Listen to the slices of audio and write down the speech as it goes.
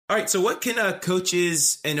All right. So what can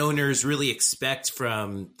coaches and owners really expect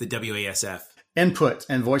from the WASF? Input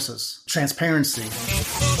and voices, transparency.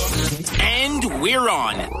 And we're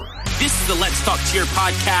on. This is the Let's Talk Cheer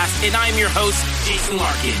podcast, and I'm your host, Jason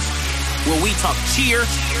Larkin, where we talk cheer,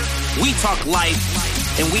 we talk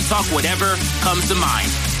life, and we talk whatever comes to mind.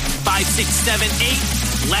 5, 6, 7,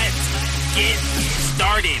 8, let's get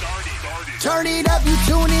started. Turn it up, you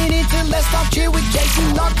tuning into Let's Talk Cheer with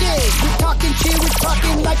Jason Larkin. We're talking cheer, we're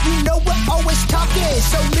talking like you know we're always talking.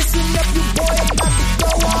 So listen up, you boy, about to go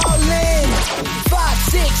all in. 5,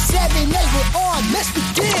 6, 7, 8, we're on, let's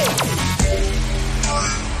begin.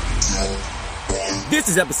 This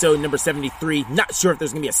is episode number 73. Not sure if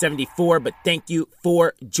there's going to be a 74, but thank you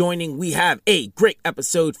for joining. We have a great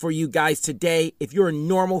episode for you guys today. If you're a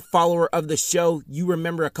normal follower of the show, you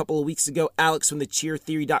remember a couple of weeks ago, Alex from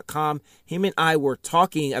thecheertheory.com, him and I were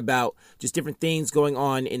talking about just different things going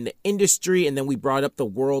on in the industry, and then we brought up the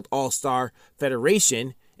World All-Star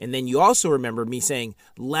Federation. And then you also remember me saying,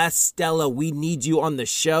 Les, Stella, we need you on the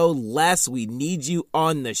show. Les, we need you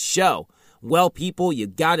on the show. Well, people, you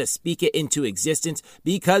gotta speak it into existence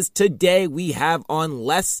because today we have on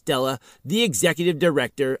Les Stella, the executive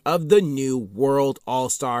director of the new World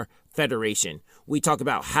All-Star Federation. We talk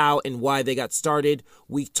about how and why they got started.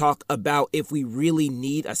 We talk about if we really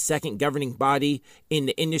need a second governing body in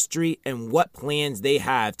the industry and what plans they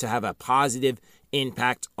have to have a positive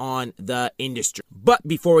impact on the industry. But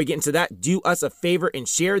before we get into that, do us a favor and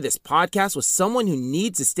share this podcast with someone who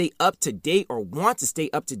needs to stay up to date or wants to stay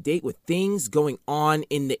up to date with things going on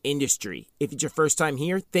in the industry. If it's your first time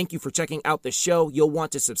here, thank you for checking out the show. You'll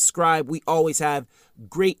want to subscribe. We always have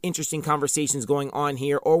great, interesting conversations going on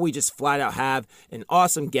here, or we just flat out have an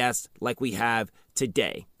awesome guest like we have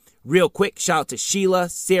today. Real quick, shout out to Sheila,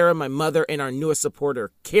 Sarah, my mother, and our newest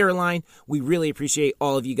supporter, Caroline. We really appreciate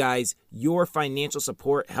all of you guys. Your financial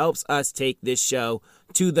support helps us take this show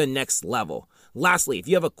to the next level. Lastly, if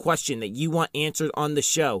you have a question that you want answered on the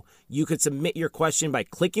show, you could submit your question by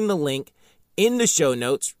clicking the link in the show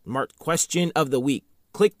notes marked Question of the Week.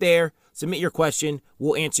 Click there, submit your question.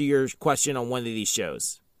 We'll answer your question on one of these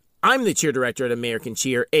shows. I'm the cheer director at American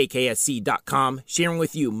Cheer, AKSC.com, sharing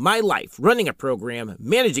with you my life, running a program,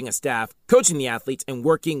 managing a staff, coaching the athletes, and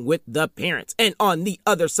working with the parents. And on the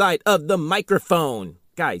other side of the microphone,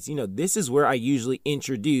 guys, this is where I usually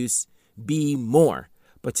introduce Be More.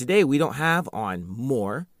 But today we don't have on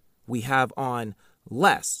more, we have on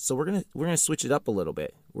less. So we're gonna switch it up a little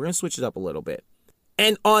bit.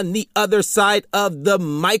 And on the other side of the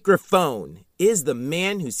microphone is the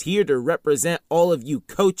man who's here to represent all of you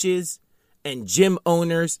coaches and gym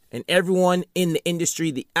owners and everyone in the industry,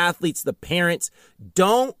 the athletes, the parents.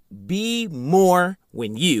 Don't be more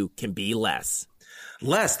when you can be less.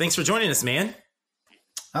 Les, thanks for joining us, man.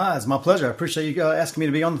 It's my pleasure. I appreciate you asking me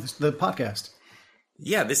to be on the podcast.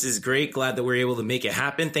 Yeah, this is great. Glad that we're able to make it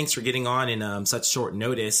happen. Thanks for getting on in such short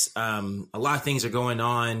notice. A lot of things are going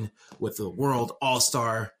on with the World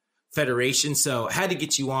All-Star Federation. So I had to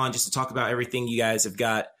get you on just to talk about everything you guys have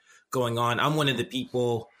got going on. I'm one of the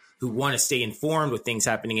people who want to stay informed with things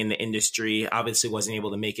happening in the industry. Obviously wasn't able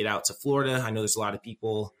to make it out to Florida. I know there's a lot of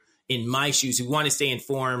people in my shoes who want to stay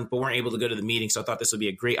informed, but weren't able to go to the meeting. So I thought this would be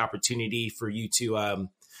a great opportunity for you to,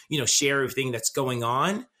 share everything that's going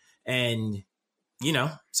on. And,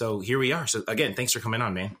 so here we are. So again, thanks for coming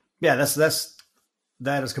on, man. Yeah,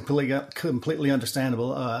 that is completely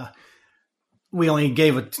understandable. We only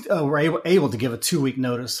were able to give a 2-week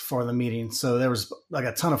notice for the meeting. So there was like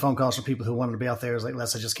a ton of phone calls from people who wanted to be out there. It was like,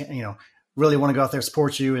 Les, I just can't, really want to go out there,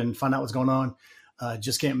 support you and find out what's going on.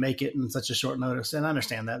 Just can't make it in such a short notice. And I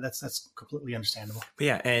understand that. That's completely understandable.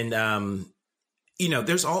 Yeah. And,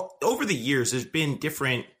 there's over the years, there's been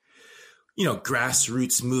different,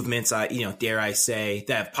 grassroots movements, dare I say,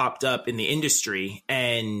 that have popped up in the industry.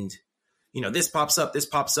 And, this pops up.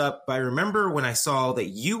 But I remember when I saw that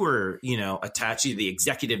you were, attached to the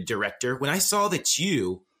executive director, when I saw that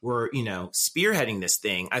you were, spearheading this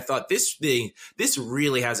thing, I thought this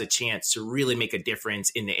really has a chance to really make a difference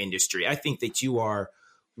in the industry. I think that you are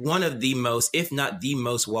one of the most, if not the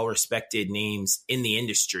most well-respected names in the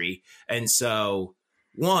industry. And so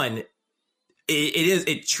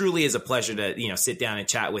it truly is a pleasure to, sit down and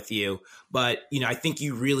chat with you. But, I think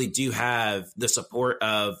you really do have the support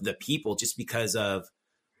of the people just because of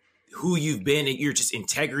who you've been and your just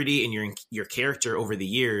integrity and your character over the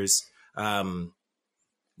years. So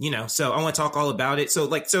I want to talk all about it. So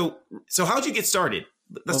how'd you get started?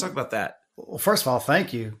 Let's talk about that. Well, first of all,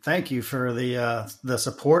 thank you. Thank you for the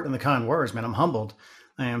support and the kind words, man. I'm humbled.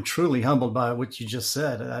 I am truly humbled by what you just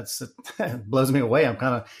said. It blows me away. I'm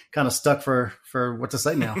kind of stuck for what to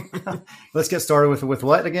say now. Let's get started with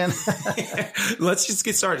what again? Let's just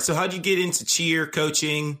get started. So how'd you get into cheer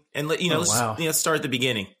coaching? And let's start at the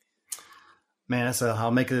beginning. Man,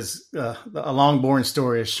 I'll make this a long, boring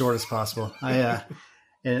story as short as possible.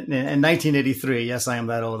 In 1983, yes, I am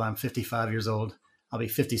that old. I'm 55 years old. I'll be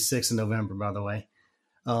 56 in November, by the way.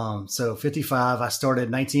 So 55, I started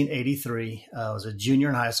in 1983. I was a junior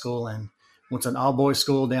in high school and went to an all-boys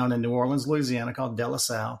school down in New Orleans, Louisiana called De La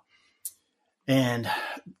Salle. And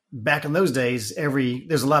back in those days,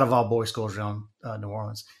 there's a lot of all-boys schools around New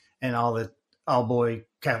Orleans, and all the all-boy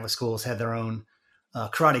Catholic schools had their own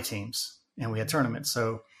karate teams, and we had tournaments.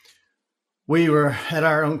 So we had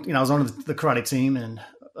our own, I was on the karate team, and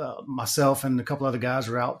myself and a couple other guys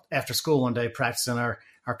were out after school one day practicing our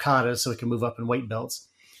katas so we can move up in weight belts.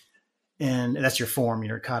 And that's your form,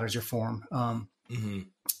 your kata's your form.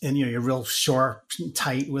 And you're real sharp,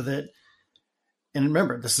 tight with it. And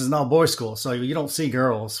remember, this is an all-boys school, so you don't see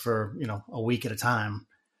girls for, a week at a time.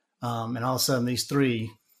 And all of a sudden, these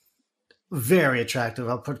three very attractive,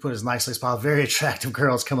 I'll put it as nicely as possible, very attractive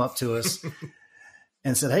girls come up to us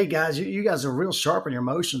and said, "Hey, guys, you guys are real sharp in your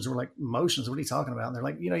motions." We're like, "Motions? What are you talking about?" And they're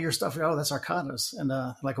like, "Your stuff, that's our katas." And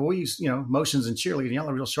like, "Well, we use, motions and cheerleading. Y'all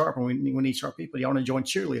are real sharp, and we need sharp people. Y'all want to join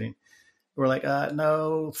cheerleading?" We're like,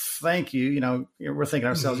 "No, thank you." We're thinking to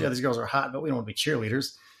ourselves, "Yeah, these girls are hot, but we don't want to be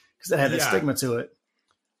cheerleaders," because that had that stigma to it.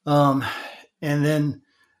 And then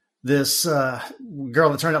this girl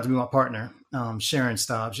that turned out to be my partner, Sharon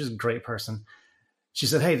Staub, she's a great person. She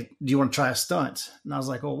said, "Hey, do you want to try a stunt?" And I was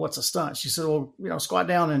like, "Well, what's a stunt?" She said, "Well, squat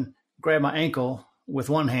down and grab my ankle with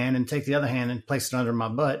one hand and take the other hand and place it under my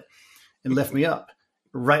butt and lift me up."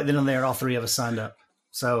 Right then and there, all three of us signed up.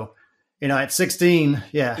 So, at 16,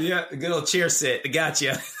 yeah, good old chair sit.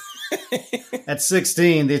 Gotcha. At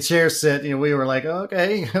 16, the chair sit, we were like,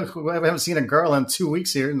 "Okay, we haven't seen a girl in 2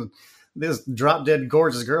 weeks here. And this drop dead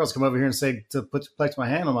gorgeous girls come over here and say to place my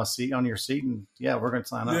hand on your seat. And yeah, we're going to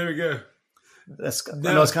sign up." There we go. I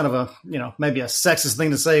know it's kind of a, maybe a sexist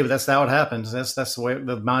thing to say, but that's how it happens. That's the way,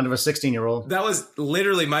 the mind of a 16-year-old. That was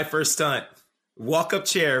literally my first stunt. Walk up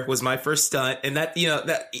chair was my first stunt. And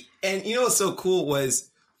what's so cool was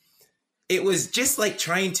it was just like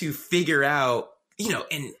trying to figure out,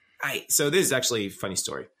 so this is actually a funny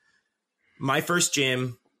story. My first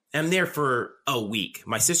gym, I'm there for a week.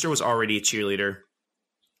 My sister was already a cheerleader.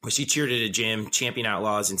 She cheered at a gym, Champion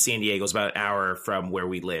Outlaws in San Diego. It was about an hour from where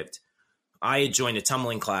we lived. I had joined a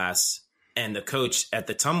tumbling class, and the coach of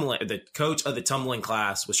the tumbling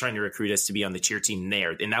class was trying to recruit us to be on the cheer team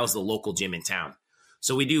there. And that was the local gym in town.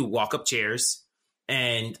 So we do walk up chairs,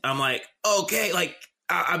 and I'm like, okay, like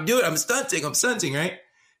I'm stunting, right?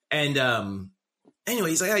 And anyway,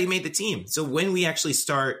 he's like, "Oh, you made the team." So when we actually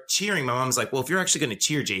start cheering, my mom's like, "Well, if you're actually going to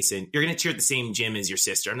cheer, Jason, you're going to cheer at the same gym as your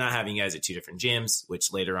sister. I'm not having you guys at two different gyms,"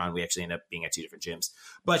 which later on we actually end up being at two different gyms.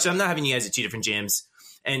 But I'm not having you guys at two different gyms.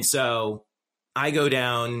 And so I go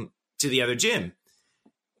down to the other gym,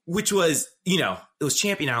 which was, it was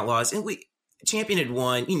Champion Outlaws, and Champion had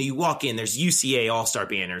won. You walk in, there's UCA All-Star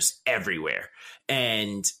banners everywhere.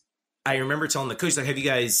 And I remember telling the coach, like, "Have you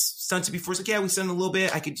guys stunted before?" He's like, "Yeah, we stunted a little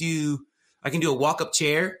bit. I can do a walk-up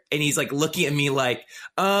chair." And he's like looking at me like,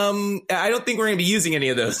 "I don't think we're going to be using any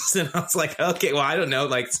of those." And I was like, "Okay, well, I don't know.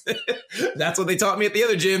 Like, that's what they taught me at the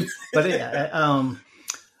other gym." But yeah,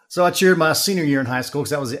 so I cheered my senior year in high school, because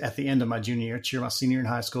that was at the end of my junior year. I cheered my senior year in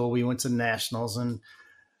high school. We went to nationals, and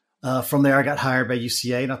from there I got hired by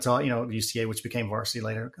UCA, and I taught, UCA, which became varsity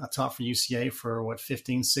later. I taught for UCA for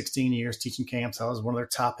 15, 16 years teaching camps. I was one of their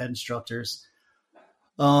top head instructors.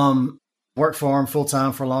 Worked for them full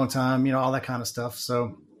time for a long time, all that kind of stuff.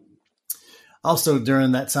 So also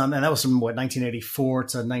during that time, and that was from 1984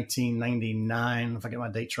 to 1999, if I get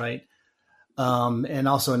my dates right. And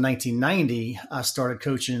also in 1990, I started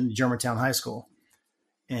coaching Germantown High School,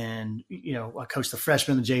 and I coached the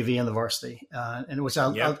freshmen, the JV, and the varsity, and which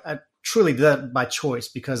I truly did that by choice,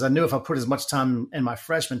 because I knew if I put as much time in my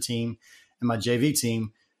freshman team and my JV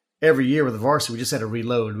team, every year with the varsity, we just had to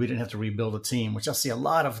reload. We didn't have to rebuild a team, which I see a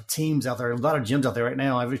lot of teams out there, a lot of gyms out there right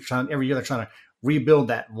now. Every year they're trying to rebuild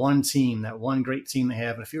that one team, that one great team they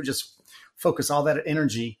have. And if you just focus all that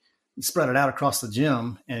energy and spread it out across the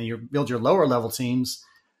gym, and you build your lower level teams,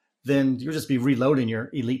 then you'll just be reloading your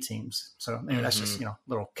elite teams. So anyway, that's just,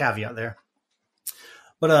 little caveat there.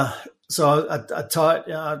 But so I taught,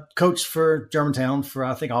 coached for Germantown for,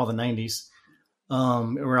 I think, all the 90s.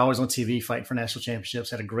 We were always on TV fighting for national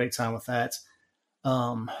championships. Had a great time with that.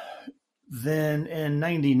 Then in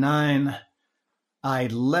 99, I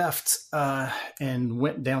left and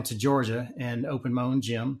went down to Georgia and opened my own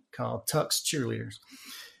gym called Tux Cheerleaders.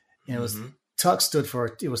 And it was Tux stood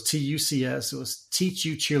for, it was TUCS. It was Teach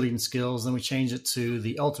You Cheerleading Skills. Then we changed it to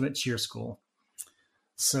the Ultimate Cheer School.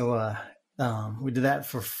 So we did that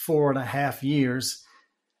for 4.5 years.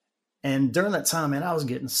 And during that time, man, I was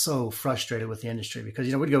getting so frustrated with the industry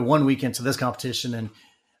because, we'd go one weekend to this competition and,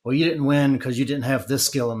 well, you didn't win because you didn't have this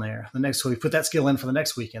skill in there. The next week, we put that skill in for the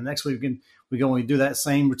next weekend. Next week, we go and we do that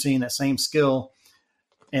same routine, that same skill,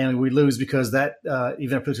 and we lose because that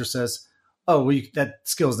event producer says, oh, that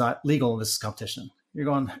skill is not legal in this competition. You're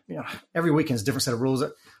going, every weekend is a different set of rules.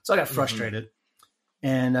 So I got frustrated.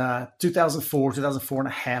 And 2004 and a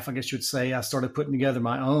half, I guess you would say, I started putting together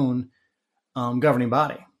my own governing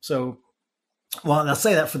body. So, well, and I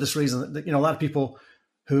say that for this reason that, a lot of people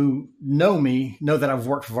who know me know that I've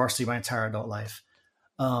worked for varsity my entire adult life.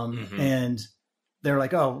 And they're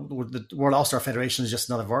like, oh, the World All-Star Federation is just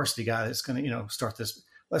another varsity guy that's going to, start this.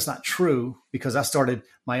 Well, that's not true because I started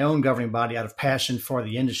my own governing body out of passion for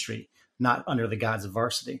the industry, not under the guise of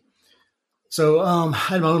varsity. So I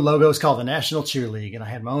had my own logo. It's called the National Cheer League. And I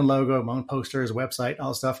had my own logo, my own posters, website, all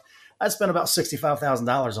this stuff. I spent about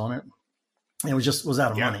 $65,000 on it. And it was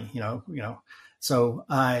out of money, So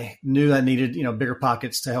I knew I needed, bigger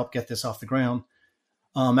pockets to help get this off the ground.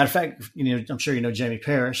 Matter of fact, I'm sure Jamie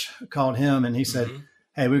Parrish. Called him and he said,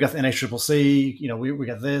 hey, we've got the NACCC, we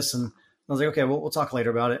got this. And I was like, okay, well, we'll talk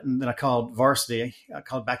later about it. And then I called varsity. I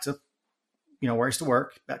called back to, where I used to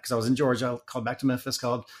work because I was in Georgia. I called back to Memphis,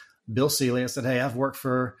 called Bill Seeley. I said, hey, I've worked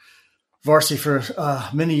for varsity for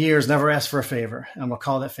many years, never asked for a favor. I'm going to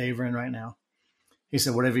call that favor in right now. He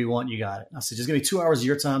said, whatever you want, you got it. I said, just give me 2 hours of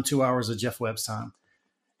your time, 2 hours of Jeff Webb's time.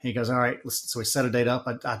 He goes, all right. Listen. So we set a date up.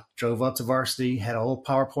 I drove up to varsity, had a whole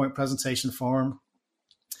PowerPoint presentation for him,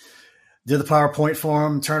 did the PowerPoint for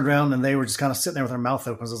him, turned around, and they were just kind of sitting there with their mouth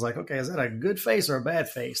open. I was like, okay, is that a good face or a bad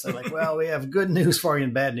face? They're like, well, we have good news for you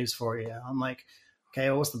and bad news for you. I'm like, okay,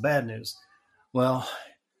 well, what's the bad news? Well,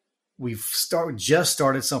 we've just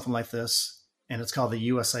started something like this, and it's called the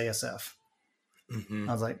USASF.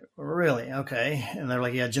 I was like, really? Okay. And they're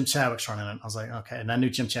like, yeah, Jim Chadwick's running it. I was like, okay. And I knew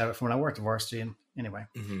Jim Chadwick from when I worked at varsity. And anyway,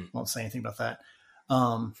 won't say anything about that.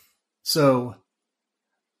 So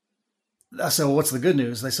I said, well, what's the good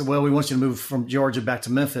news? They said, well, we want you to move from Georgia back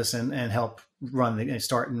to Memphis and help run the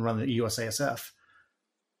USASF.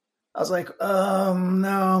 I was like,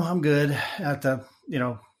 no, I'm good at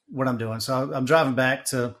what I'm doing. So I'm driving back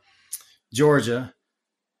to Georgia.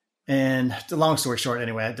 And the long story short,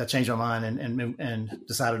 anyway, I changed my mind and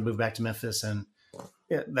decided to move back to Memphis. And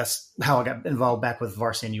that's how I got involved back with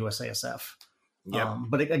varsity and USASF. Yep.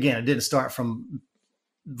 But again, it didn't start from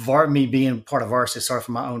me being part of varsity. It started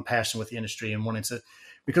from my own passion with the industry and wanting to,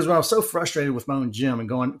 because when I was so frustrated with my own gym and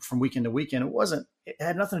going from weekend to weekend, it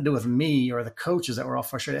had nothing to do with me or the coaches that were all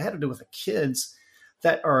frustrated. It had to do with the kids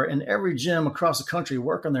that are in every gym across the country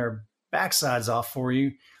working their backsides off for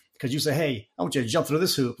you. Because you say, hey, I want you to jump through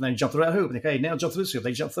this hoop. And then you jump through that hoop. And they say, hey, now jump through this hoop.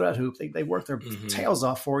 They jump through that hoop. They work their tails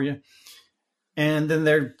off for you. And then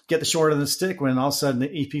they get the short of the stick when all of a sudden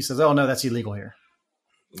the EP says, oh, no, that's illegal here.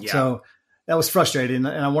 Yeah. So that was frustrating.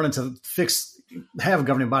 And I wanted to have a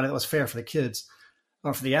governing body that was fair for the kids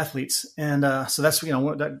or for the athletes. And so that's,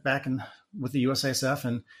 went back with the USASF.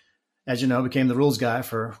 And as you know, became the rules guy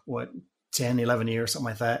for 10, 11 years, something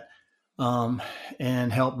like that.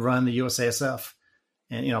 And helped run the USASF.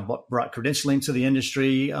 And, brought credentialing to the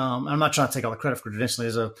industry. I'm not trying to take all the credit for credentialing.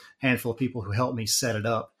 There's a handful of people who helped me set it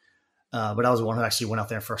up. But I was the one who actually went out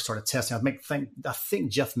there and first started testing. I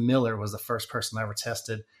think Jeff Miller was the first person I ever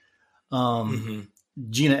tested.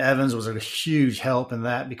 Gina Evans was a huge help in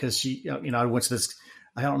that because she, I went to this,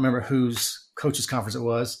 I don't remember whose coaches conference it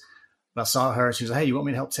was, but I saw her and she was like, hey, you want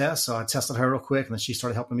me to help test? So I tested her real quick. And then she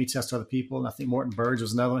started helping me test other people. And I think Morton Burge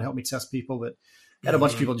was another one who helped me test people, but had a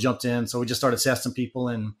bunch of people jumped in. So we just started testing people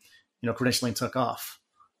and, credentialing took off.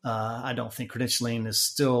 I don't think credentialing is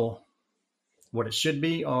still what it should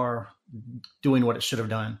be or doing what it should have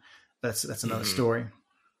done. That's another story.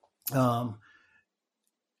 Where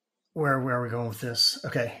are we going with this?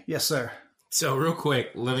 Okay. Yes, sir. So real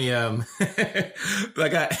quick, let me,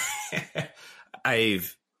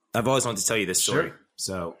 I've always wanted to tell you this story. Sure.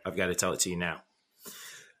 So I've got to tell it to you now.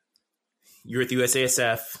 You're at the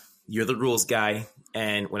USASF. You're the rules guy.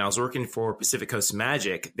 And when I was working for Pacific Coast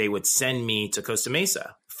Magic, they would send me to Costa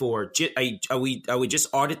Mesa I would just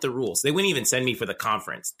audit the rules. They wouldn't even send me for the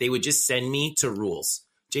conference. They would just send me to rules.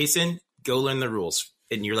 Jason, go learn the rules.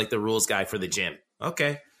 And you're like the rules guy for the gym.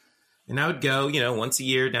 Okay. And I would go, once a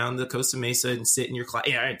year down to Costa Mesa and sit in your class.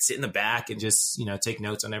 I'd sit in the back and just, take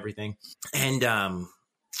notes on everything. And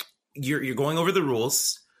you're going over the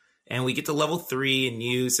rules, and we get to level 3, and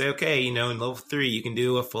you say, okay, in level 3 you can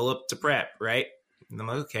do a full up to prep, right? And I'm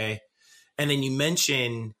like, okay. And then you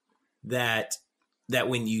mention that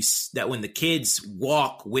when the kids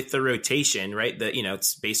walk with the rotation, right?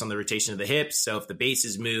 It's based on the rotation of the hips. So if the base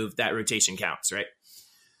is moved, that rotation counts, right?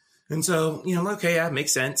 And so, I'm like, okay, yeah,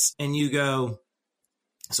 makes sense. And you go,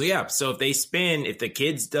 so if they spin, if the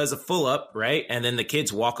kids does a full up, right? And then the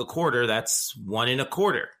kids walk a quarter, that's 1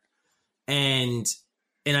 1/4. And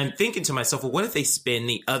I'm thinking to myself, well, what if they spin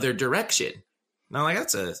the other direction? And I'm like,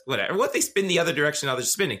 that's whatever. What if they spin the other direction now they're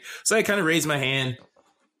spinning? So I kind of raise my hand,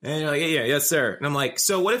 and you're like, yeah, yes, sir. And I'm like,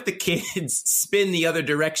 so what if the kids spin the other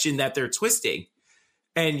direction that they're twisting?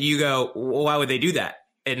 And you go, well, why would they do that?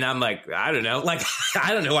 And I'm like, I don't know. Like,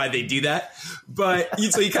 I don't know why they do that. But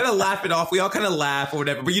so you kind of laugh it off. We all kind of laugh or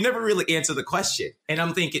whatever, but you never really answer the question. And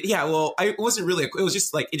I'm thinking, yeah, well, it wasn't really, it was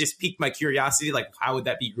just like, it just piqued my curiosity. Like, how would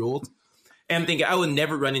that be ruled? And I'm thinking I would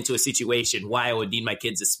never run into a situation why I would need my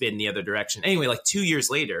kids to spin the other direction. Anyway, like 2 years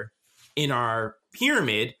later in our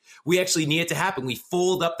pyramid, we actually need it to happen. We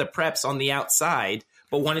fold up the preps on the outside,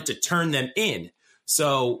 but wanted to turn them in.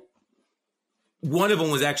 So one of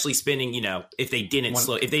them was actually spinning, if they didn't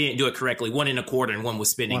do it correctly, 1 1/4, and one was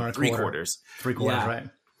spinning 3 quarters. 3 quarters, right.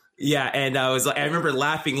 Yeah. And I remember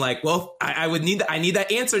laughing like, well, I need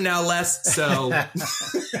that answer now, Les. So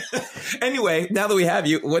anyway, now that we have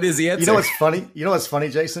you, what is the answer? You know what's funny,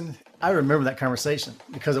 Jason? I remember that conversation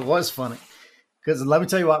because it was funny. Because let me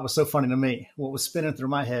tell you what was so funny to me. What was spinning through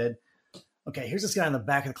my head. Okay, here's this guy in the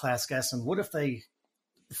back of the class guessing, what if they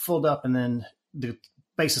fold up and then the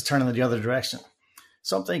base is turning in the other direction?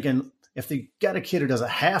 So I'm thinking, if they got a kid who does a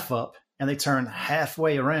half up and they turn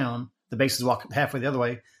halfway around, the base is walking halfway the other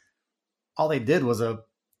way, all they did was a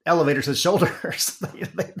elevator to the shoulders.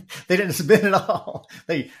 They didn't spin at all.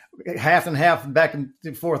 They half and half back and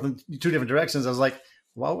forth in 2 different directions. I was like,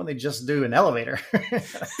 why wouldn't they just do an elevator?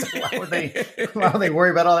 why would they worry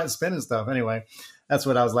about all that spinning stuff? Anyway, that's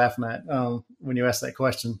what I was laughing at when you asked that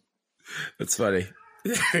question. That's funny.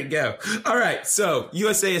 There we go. All right. So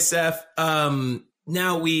USASF,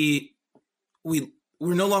 now we're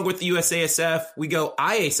no longer with the USASF. We go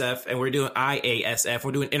IASF, and we're doing IASF.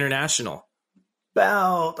 We're doing international.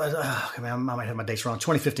 About, I might have my dates wrong,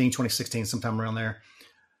 2015, 2016, sometime around there.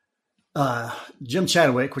 Jim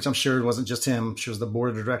Chadwick, which I'm sure wasn't just him, I'm sure it was the board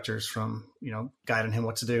of directors from, guiding him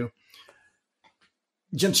what to do.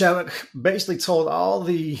 Jim Chadwick basically told all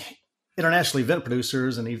the international event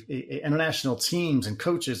producers and international teams and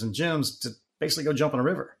coaches and gyms to basically go jump in a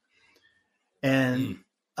river. And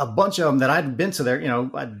a bunch of them that I'd been to there,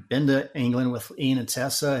 I'd been to England with Ian and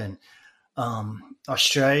Tessa, and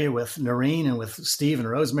Australia with Noreen, and with Steve and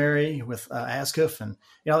Rosemary, with Ascuf, and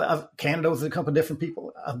Canada with a couple of different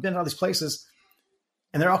people. I've been to all these places,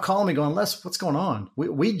 and they're all calling me going, Les, what's going on?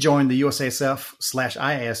 We joined the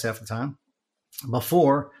USASF/IASF at the time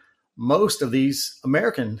before most of these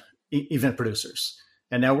American event producers,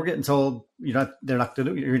 and now we're getting told you're not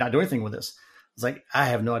doing anything with this. It's like, I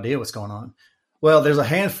have no idea what's going on. Well, there's a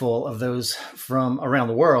handful of those from around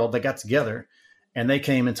the world that got together, and they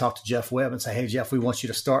came and talked to Jeff Webb and say, hey, Jeff, we want you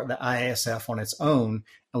to start the IASF on its own,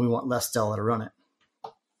 and we want Les Stella to run it.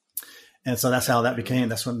 And so that's how that became.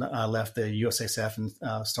 That's when I left the USASF and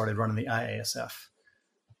started running the IASF,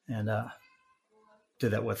 and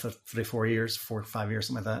did that with 3 or 4 years, 4 or 5 years,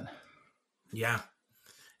 something like that. Yeah.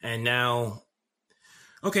 And now,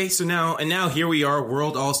 okay, so now here we are,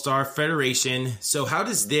 World All-Star Federation. So how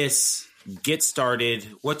does this get started?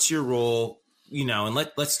 What's your role? And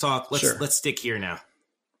let's talk. Let's stick here now.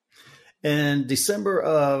 In December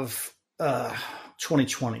of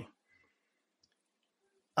 2020,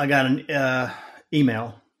 I got an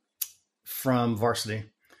email from Varsity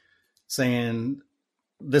saying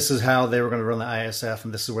this is how they were going to run the ISF,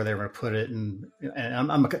 and this is where they were going to put it. And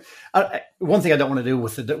one thing I don't want to do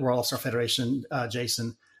with the World All-Star Federation,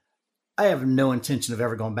 Jason, I have no intention of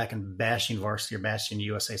ever going back and bashing Varsity or bashing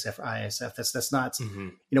USASF or ISF. That's not,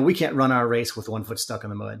 we can't run our race with 1 foot stuck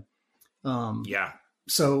in the mud. Yeah.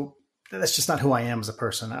 So that's just not who I am as a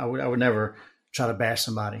person. I would never try to bash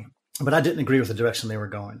somebody, but I didn't agree with the direction they were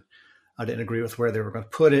going. I didn't agree with where they were going to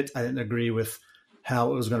put it. I didn't agree with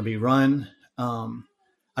how it was going to be run.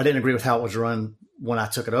 I didn't agree with how it was run when I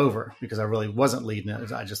took it over, because I really wasn't leading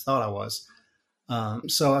it. I just thought I was.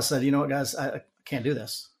 So I said, you know what, guys, I can't do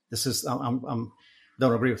this. This is, don't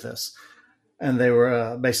agree with this. And they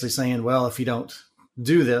were basically saying, well, if you don't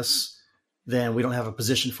do this, then we don't have a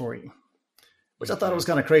position for you, which I thought was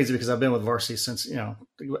kind of crazy, because I've been with Varsity since,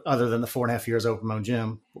 other than the 4.5 years open my own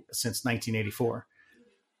gym, since 1984.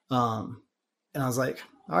 And I was like,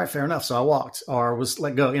 All right, fair enough. So I walked or was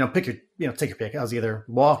let go, take your pick. I was either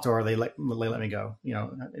walked or they let me go,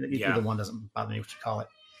 either one doesn't bother me what you call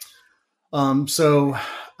it. So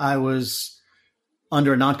I was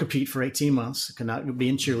under a non-compete for 18 months, could not be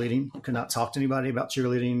in cheerleading, could not talk to anybody about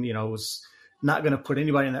cheerleading, was not going to put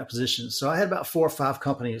anybody in that position. So I had about 4 or 5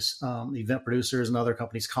 companies, event producers and other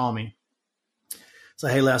companies call me. So,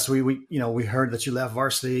 hey, Les, we heard that you left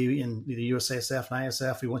varsity in the USASF and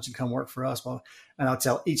ISF. We want you to come work for us. Well, and I'll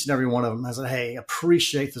tell each and every one of them, I said, hey,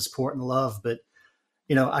 appreciate the support and the love, but,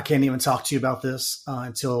 I can't even talk to you about this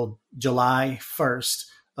until July 1st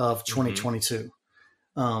of 2022.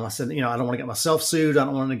 I said, I don't want to get myself sued. I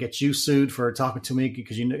don't want to get you sued for talking to me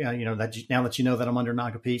because now that you know that I'm under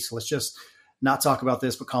non-compete. So let's just not talk about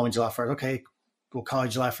this, but call me July 1st. Okay, we'll call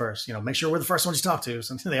you July 1st. Make sure we're the first ones you talk to.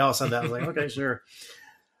 So they all said that. I was like, okay, sure.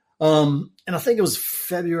 And I think it was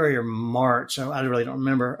February or March. I really don't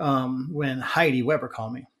remember. When Heidi Weber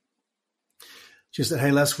called me, she said,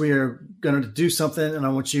 hey, Les, we are going to do something and I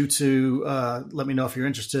want you to let me know if you're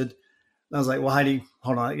interested. And I was like, well, Heidi,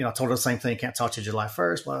 hold on. I told her the same thing. Can't talk to you July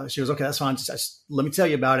 1st. Well, she was, okay, that's fine. Just let me tell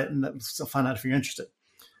you about it and find out if you're interested.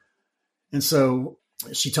 And so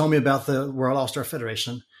she told me about the World All-Star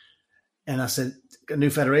Federation. And I said, a new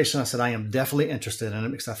federation. I said, I am definitely interested in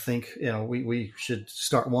it because I think, we should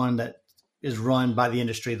start one that is run by the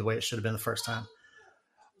industry the way it should have been the first time.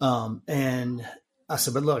 And I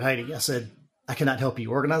said, but look, Heidi, I said, I cannot help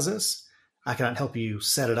you organize this. I cannot help you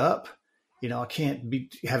set it up. I can't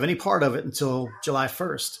have any part of it until July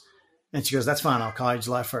 1st. And she goes, that's fine. I'll call you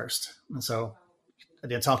July 1st. And so I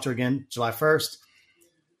did talk to her again, July 1st.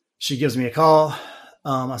 She gives me a call.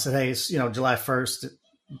 I said, hey, it's, July 1st.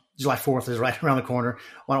 July 4th is right around the corner.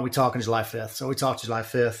 Why don't we talk on July 5th? So we talked July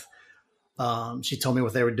 5th. She told me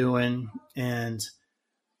what they were doing and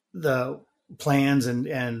the plans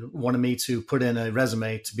and wanted me to put in a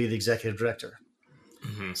resume to be the executive director.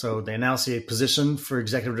 Mm-hmm. So they announced a position for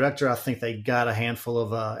executive director. I think they got a handful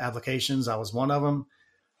of applications. I was one of them.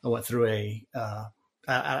 I went through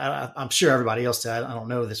I'm sure everybody else did. I don't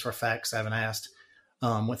know this for a fact because I haven't asked.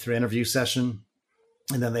 Went through an interview session.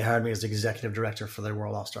 And then they hired me as the executive director for their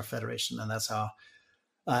World All-Star Federation. And that's how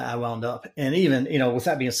I wound up. And even, with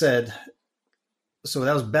that being said, so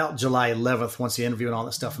that was about July 11th, once the interview and all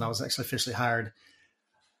that stuff. And I was actually officially hired.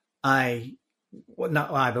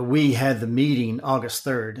 We had the meeting August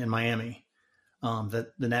 3rd in Miami, the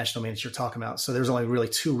national meeting you're talking about. So there was only really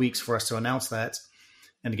 2 weeks for us to announce that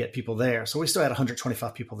and to get people there. So we still had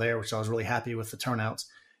 125 people there, which I was really happy with the turnout.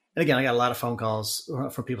 And again, I got a lot of phone calls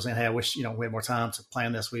from people saying, hey, I wish, we had more time to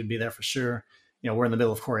plan this. We'd be there for sure. We're in the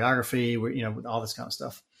middle of choreography, we're, all this kind of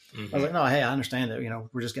stuff. Mm-hmm. I was like, no, hey, I understand it.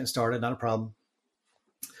 We're just getting started. Not a problem.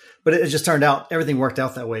 But it just turned out, everything worked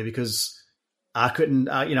out that way because I couldn't,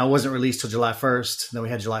 I wasn't released till July 1st. Then we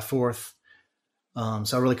had July 4th.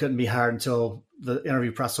 So I really couldn't be hired until the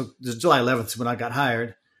interview process. So July 11th is when I got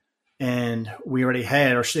hired. And they already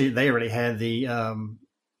had the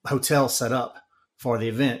hotel set up for the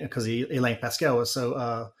event because Elaine Pascal was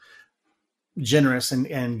so generous and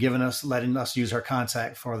letting us use her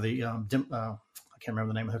contact for the, I can't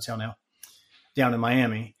remember the name of the hotel now, down in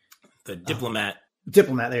Miami. The Diplomat.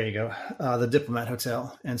 Diplomat, there you go. The Diplomat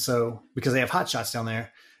Hotel. And so, because they have hot shots down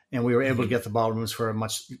there, and we were able to get the ballrooms for a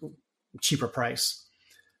much cheaper price.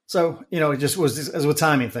 So, it just was a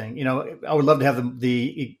timing thing. I would love to have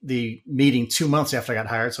the meeting 2 months after I got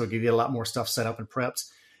hired, so it could get a lot more stuff set up and prepped.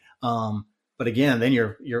 But again, then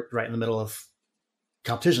you're right in the middle of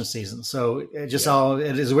competition season. So it just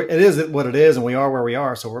it is what it is. And we are where we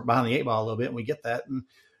are. So we're behind the 8 ball a little bit and we get that and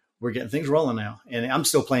we're getting things rolling now. And I'm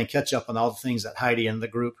still playing catch up on all the things that Heidi and the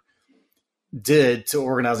group did to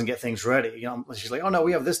organize and get things ready. She's like, oh no,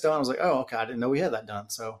 we have this done. I was like, oh, okay. I didn't know we had that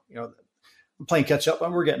done. So, I'm playing catch up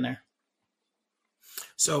and we're getting there.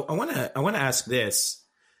 So I want to ask this,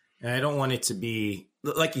 and I don't want it to be,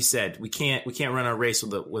 like you said, we can't run our race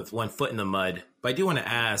with one foot in the mud. But I do want to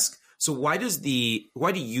ask, so why do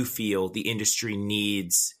you feel the industry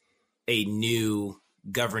needs a new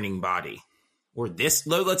governing body, or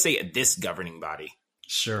let's say this governing body?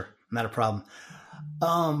 Sure, not a problem.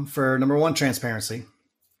 For number one, transparency.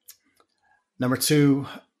 Number two,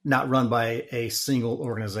 not run by a single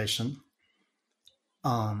organization.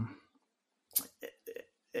 Number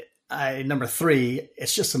three,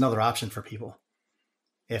 it's just another option for people.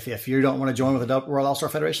 If you don't want to join with the World All-Star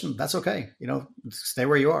Federation, that's okay. Stay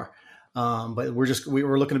where you are. But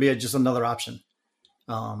we're looking to be just another option,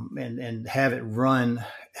 and have it run,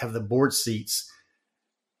 have the board seats.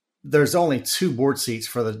 There's only 2 board seats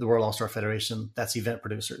for the World All-Star Federation. That's event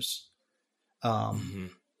producers.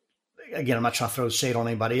 again, I'm not trying to throw shade on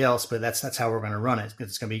anybody else, but that's how we're going to run it.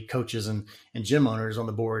 It's going to be coaches and gym owners on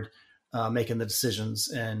the board making the decisions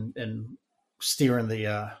and steering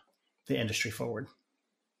the industry forward.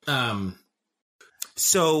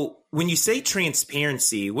 So when you say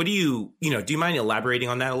transparency, what do you mind elaborating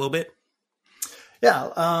on that a little bit? Yeah.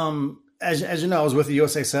 As you know, I was with the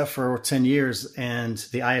USASF for 10 years and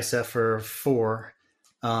the ISF for 4,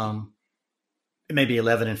 maybe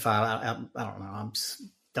 11 and 5. I don't know.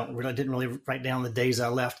 Didn't really write down the days I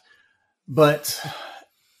left, but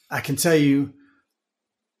I can tell you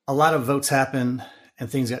a lot of votes happen and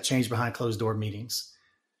things got changed behind closed door meetings.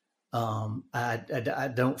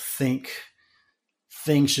 I don't think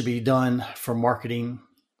things should be done for marketing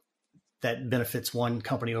that benefits one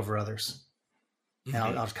company over others. And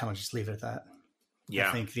I'll kind of just leave it at that. Yeah.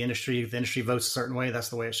 I think the industry votes a certain way. That's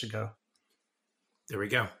the way it should go. There we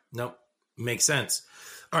go. Nope. Makes sense.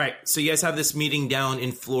 All right. So you guys have this meeting down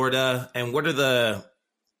in Florida, and what are the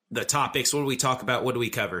topics? What do we talk about? What do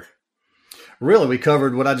we cover? Really, we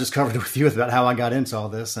covered what I just covered with you about how I got into all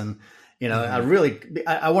this. And,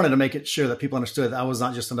 I wanted to make it sure that people understood that I was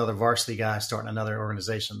not just another varsity guy starting another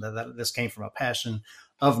organization, that this came from a passion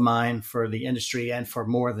of mine for the industry and for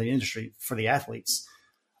more of the industry for the athletes.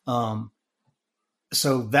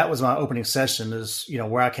 So that was my opening session is,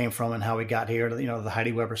 where I came from and how we got here, the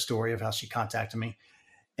Heidi Weber story of how she contacted me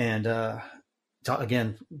and,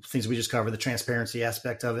 again, things we just covered, the transparency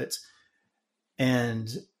aspect of it. And,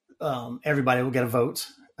 everybody will get a vote.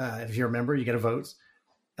 If you're a member, you get a vote.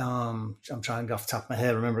 I'm trying to go off the top of my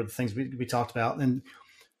head, remember the things we talked about. And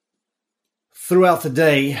throughout the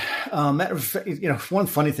day, one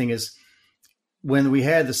funny thing is when we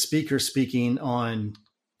had the speaker speaking on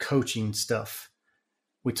coaching stuff,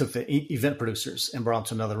 we took the event producers and brought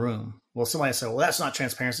them to another room. Well, somebody said, well, that's not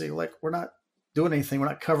transparency. Like, we're not doing anything. We're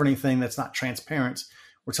not covering anything that's not transparent.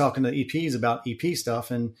 We're talking to EPs about EP stuff,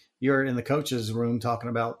 and you're in the coaches room talking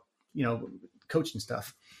about, coaching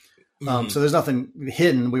stuff. So there's nothing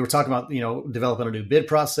hidden. We were talking about, developing a new bid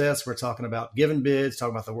process. We're talking about giving bids,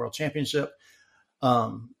 talking about the world championship.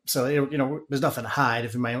 So, there's nothing to hide.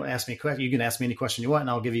 If you might ask me a question, you can ask me any question you want, and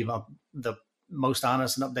I'll give you the most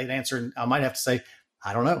honest and updated answer. And I might have to say,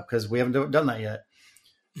 I don't know, because we haven't done that yet.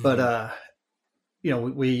 But,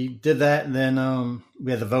 we did that. And then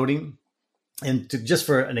we had the voting. And just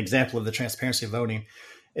for an example of the transparency of voting,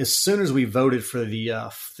 as soon as we voted for the, I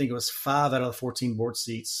think it was 5 out of the 14 board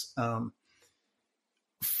seats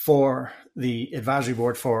for the advisory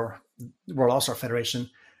board for the World All-Star Federation,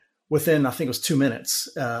 within, I think it was 2 minutes,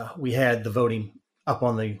 we had the voting up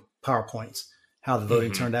on the PowerPoint, how the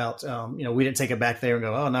voting turned out. We didn't take it back there and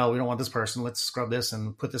go, oh, no, we don't want this person. Let's scrub this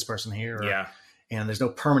and put this person here. And there's no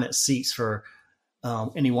permanent seats for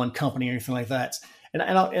any one company or anything like that.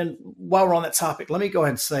 And while we're on that topic, let me go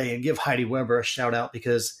ahead and say and give Heidi Weber a shout out,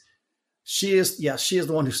 because she is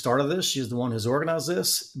the one who started this. She is the one who's organized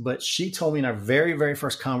this. But she told me in our very, very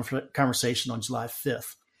first conversation on July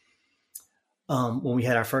 5th, when we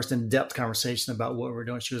had our first in-depth conversation about what we're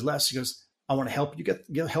doing, she goes, I want to help you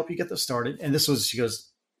get this started. And she goes,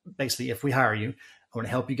 basically, if we hire you, I want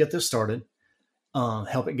to help you get this started,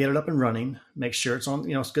 help it get it up and running, make sure it's on,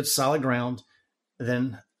 it's good, solid ground.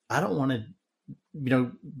 Then I don't want to,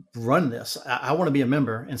 run this. I want to be a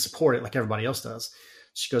member and support it like everybody else does.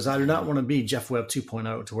 She goes, I do not want to be Jeff Webb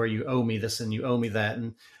 2.0 to where you owe me this and you owe me that.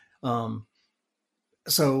 And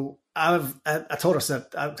so I told her, I said,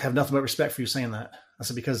 I have nothing but respect for you saying that. I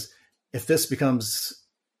said, because if this becomes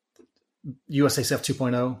USASF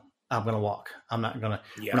 2.0, I'm going to walk. I'm not going to,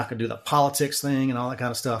 we're not going to do the politics thing and all that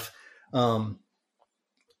kind of stuff. Now,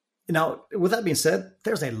 with that being said,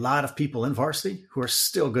 there's a lot of people in varsity who are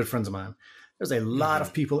still good friends of mine. There's a lot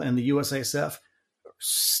of people in the USASF,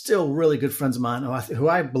 still really good friends of mine who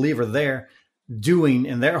I believe are there doing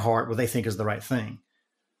in their heart what they think is the right thing.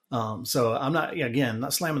 So I'm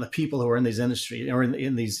not slamming the people who are in these industries or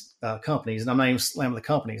in these companies. And I'm not even slamming the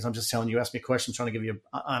companies. I'm just telling you, ask me a question, trying to give you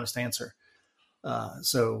an honest answer.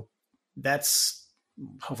 So that's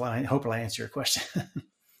hopefully I answer your question.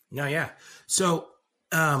 No, yeah. So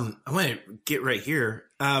I want to get right here.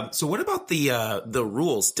 So what about the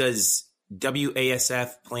rules? Does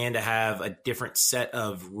WASF plan to have a different set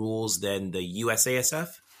of rules than the USASF?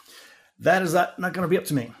 That is not going to be up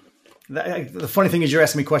to me. The funny thing is you're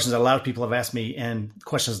asking me questions that a lot of people have asked me, and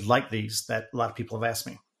questions like these that a lot of people have asked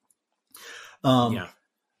me.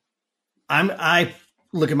 I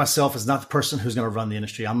look at myself as not the person who's going to run the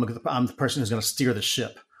industry. I'm the person who's going to steer the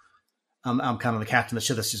ship. I'm kind of the captain of the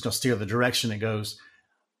ship that's just going to steer the direction it goes.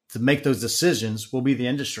 To make those decisions will be the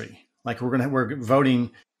industry. Like we're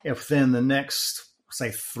voting within the next, say,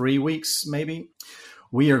 3 weeks, maybe.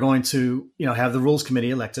 we are going to, have the rules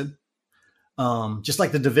committee elected, just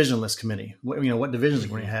like the division list committee. What divisions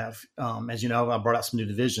we're going to have. As you know, I brought out some new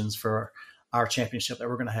divisions for our championship that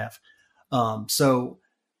we're going to have. So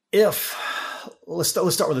let's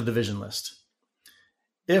start with the division list.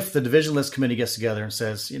 If the division list committee gets together and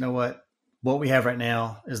says, you know what we have right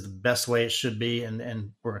now is the best way it should be, and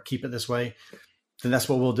we're going to keep it this way, then that's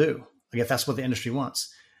what we'll do. I guess that's what the industry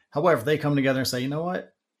wants. However, if they come together and say, you know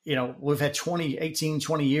what, we've had 20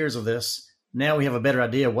 years of this. Now we have a better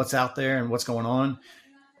idea of what's out there and what's going on.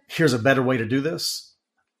 Here's a better way to do this.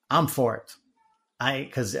 I'm for it.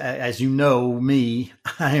 Because as you know me,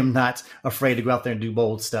 I am not afraid to go out there and do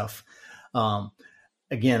bold stuff.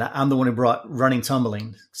 Again, I'm the one who brought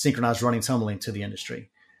synchronized running tumbling to the industry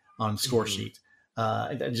on the score sheet.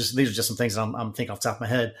 These are just some things that I'm thinking off the top of my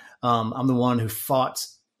head. I'm the one who fought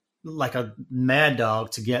like a mad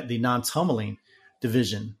dog to get the non-tumbling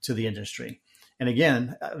division to the industry. And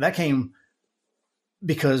again, that came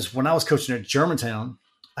because when I was coaching at Germantown,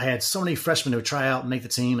 I had so many freshmen who would try out and make the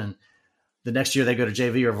team, and the next year they go to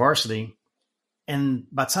JV or varsity. And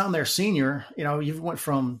by the time they're senior, you went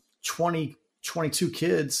from 20, 22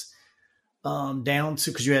 kids down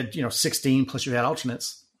to, because you had 16 plus you had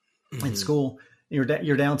alternates in school. You're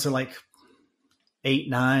down to like 8,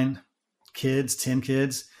 9 kids, 10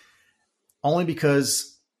 kids, only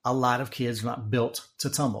because a lot of kids are not built to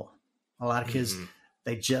tumble. A lot of kids,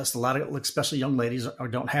 especially young ladies,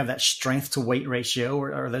 don't have that strength to weight ratio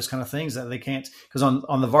or those kind of things that they can't. Because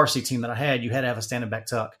on the varsity team that I had, you had to have a standing back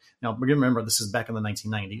tuck. Now, remember, this is back in the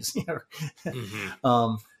 1990s.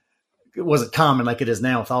 It wasn't common like it is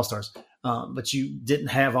now with All-Stars. But you didn't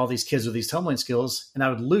have all these kids with these tumbling skills, and I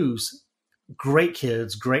would lose great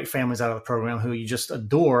kids, great families out of the program who you just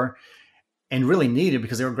adore and really needed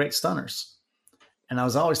because they were great stunners. And I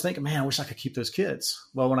was always thinking, man, I wish I could keep those kids.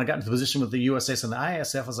 Well, when I got into the position with the USAS and the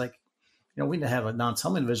ISF, I was like, we need to have a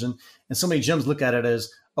non-tumbling division. And so many gyms look at it as,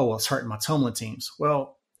 oh, well, it's hurting my tumbling teams.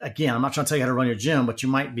 Well, again, I'm not trying to tell you how to run your gym, but you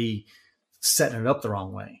might be setting it up the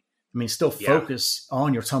wrong way. I mean, still focus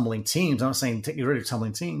on your tumbling teams. I'm not saying get rid of your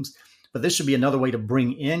tumbling teams, but this should be another way to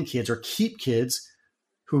bring in kids or keep kids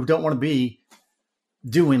who don't want to be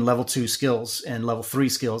doing level 2 skills and level 3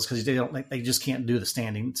 skills because they just can't do the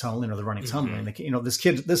standing tumbling or the running tumbling. They can,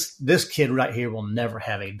 this kid right here will never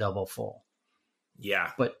have a double full. Yeah,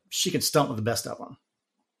 but she can stump with the best of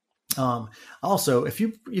them. Also, if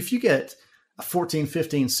you get a 14,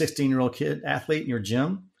 15, 16-year-old kid athlete in your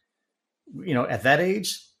gym, at that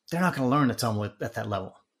age, they're not going to learn to tumble at that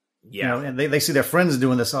level. Yeah. And they see their friends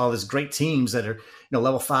doing all these great teams that are,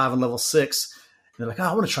 level 5 and level 6. And they're like,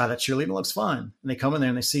 oh, I want to try that cheerleading. It looks fun. And they come in there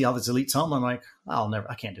and they see all this elite tumbling. I'm like,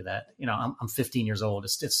 I can't do that. I'm 15 years old.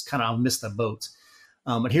 It's kind of, I'll miss the boat.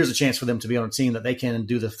 But here's a chance for them to be on a team that they can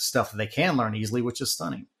do the stuff that they can learn easily, which is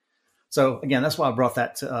stunning. So again, that's why I brought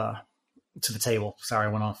that to the table. Sorry,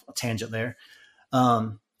 I went off a tangent there.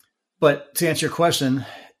 But to answer your question,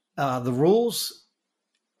 the rules,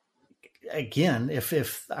 again,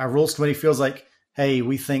 if our rules committee feels like, hey,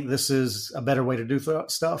 we think this is a better way to do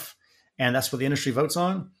stuff, and that's what the industry votes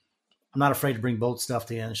on, I'm not afraid to bring bold stuff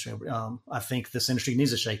to the industry. I think this industry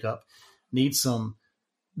needs a shakeup, needs some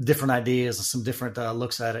different ideas and some different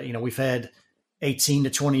looks at it. We've had 18 to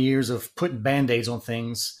 20 years of putting Band-Aids on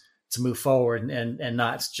things to move forward and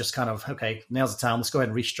not just kind of, okay, now's the time. Let's go ahead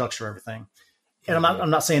and restructure everything. And I'm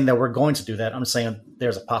not saying that we're going to do that. I'm just saying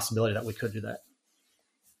there's a possibility that we could do that.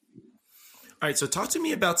 All right. So talk to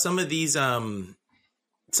me about some of these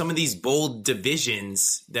bold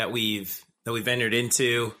divisions that we've entered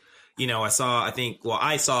into. I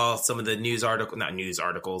saw some of the not news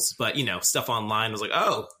articles, but stuff online. I was like,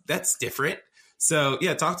 oh, that's different. So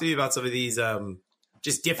yeah, talk to me about some of these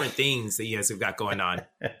just different things that you guys have got going on.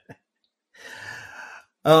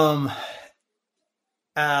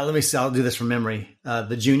 Let me see. I'll do this from memory.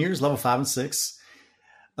 The juniors, level 5 and 6.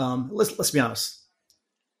 Let's be honest.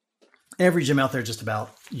 Every gym out there just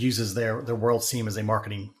about uses their world team as a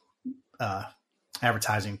marketing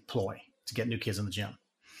advertising ploy to get new kids in the gym.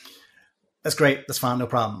 That's great. That's fine. No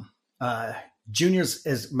problem. Juniors,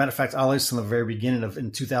 as a matter of fact, I always from the very beginning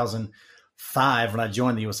in 2005 when I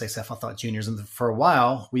joined the USASF, I thought juniors, and for a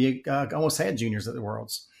while we almost had juniors at the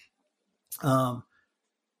Worlds. I've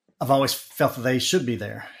always felt that they should be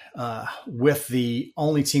there. With the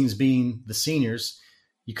only teams being the seniors,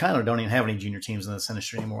 you kind of don't even have any junior teams in this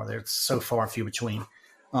industry anymore. They're so far and few between.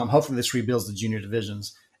 Hopefully this rebuilds the junior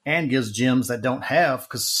divisions and gives gyms that don't have,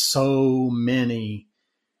 because so many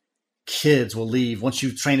kids will leave. Once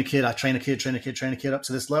you train a kid, I train a kid up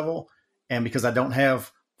to this level. And because I don't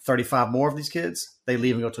have 35 more of these kids, they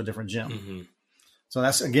leave and go to a different gym. Mm-hmm. So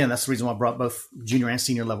that's the reason why I brought both junior and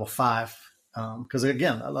senior level 5. Because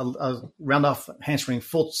again, a round off handspring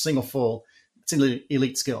single full, it's an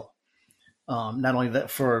elite skill. Not only that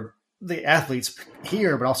for the athletes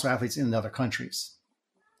here, but also athletes in other countries.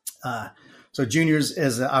 So juniors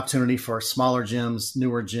is an opportunity for smaller gyms,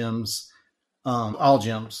 newer gyms, all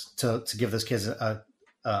gyms to give those kids a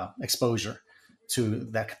exposure to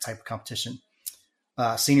that type of competition.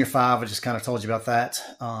 Senior 5, I just kind of told you about that.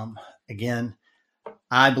 Again,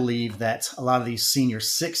 I believe that a lot of these senior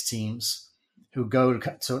 6 teams who go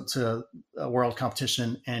to a world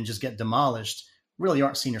competition and just get demolished really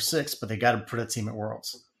aren't senior 6, but they got to put a team at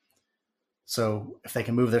Worlds. So if they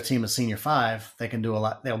can move their team to senior 5, they can do a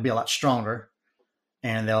lot. They'll be a lot stronger,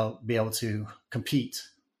 and they'll be able to compete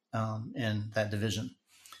in that division.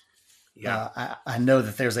 Yeah, I know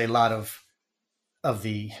that there's a lot of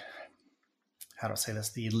the, how do I say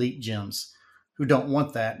this, the elite gyms who don't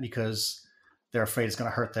want that because they're afraid it's going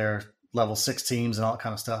to hurt their level 6 teams and all that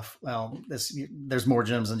kind of stuff. Well, there's more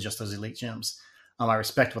gyms than just those elite gyms. I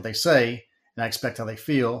respect what they say and I expect how they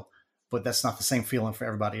feel, but that's not the same feeling for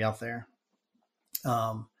everybody out there.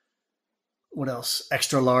 What else?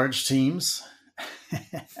 Extra large teams.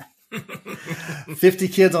 50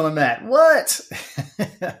 kids on a mat. What?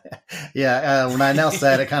 Yeah. When I announced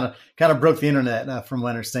that, it kind of broke the internet from what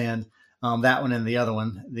I understand. That one and the other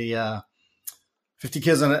one, the 50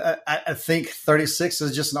 kids on I think 36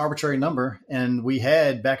 is just an arbitrary number. And we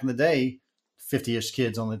had back in the day, 50-ish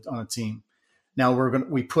kids on a team. Now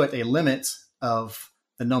we put a limit of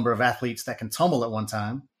the number of athletes that can tumble at one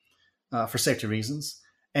time for safety reasons.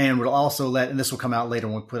 And we'll also and this will come out later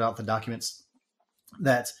when we put out the documents,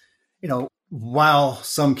 that, while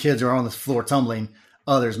some kids are on the floor tumbling,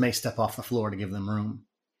 others may step off the floor to give them room.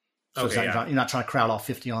 So you're not trying to crowd all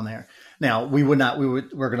 50 on there. Now we're going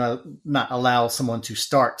to not allow someone to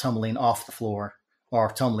start tumbling off the floor or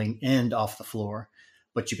tumbling end off the floor,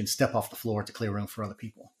 but you can step off the floor to clear room for other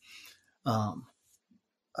people.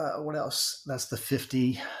 What else? That's the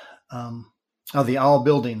 50. The all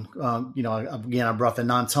building. Again, I brought the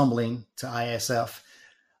non-tumbling to ISF.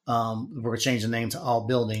 We're going to change the name to all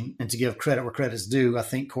building, and to give credit where credit is due, I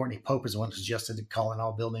think Courtney Pope is the one who suggested to call it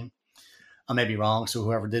all building. I may be wrong, so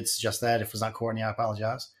whoever did suggest that, if it was not Courtney, I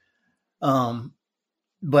apologize.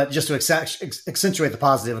 But just to accentuate the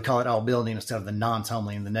positive, I call it all building instead of the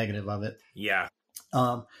non-tumbling, the negative of it. Yeah.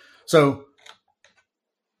 So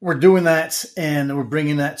we're doing that, and we're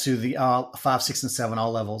bringing that to the 5, 6, and 7,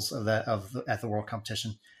 all levels of that at the world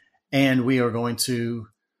competition, and we are going to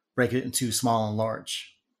break it into small and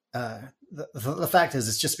large. The fact is,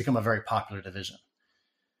 it's just become a very popular division.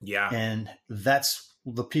 Yeah, and that's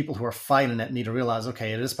the people who are fighting it need to realize,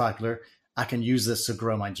 okay, it is popular. I can use this to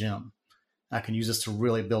grow my gym. I can use this to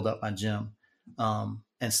really build up my gym,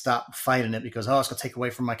 and stop fighting it because, it's going to take away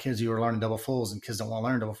from my kids who are learning double fulls, and kids don't want to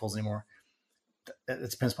learn double fulls anymore. It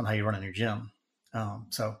depends upon how you run in your gym.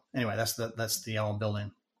 So anyway, that's the all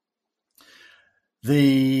building.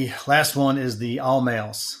 The last one is the all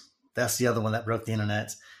males. That's the other one that broke the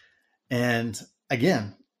internet. And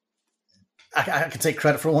again, I can take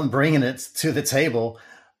credit for one bringing it to the table,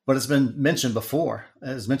 but it's been mentioned before.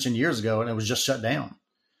 It was mentioned years ago, and it was just shut down.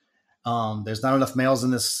 There's not enough males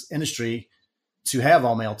in this industry to have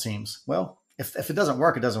all male teams. Well, if it doesn't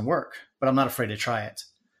work, it doesn't work, but I'm not afraid to try it.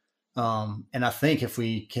 And I think if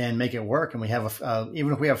we can make it work, and we have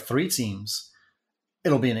even if we have 3 teams,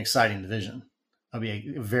 it'll be an exciting division. It'll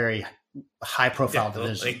be a very high profile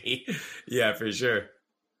division. Yeah, for sure.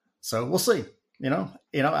 So we'll see.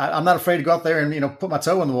 I'm not afraid to go out there and, put my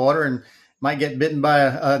toe in the water, and might get bitten by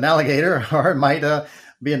an alligator, or it might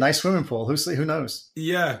be a nice swimming pool. Who knows?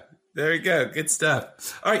 Yeah, there you go. Good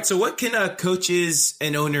stuff. All right. So what can coaches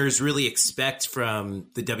and owners really expect from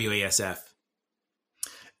the WASF?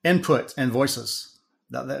 Input and voices.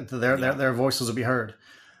 Their voices will be heard.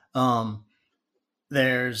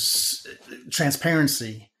 There's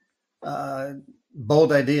transparency,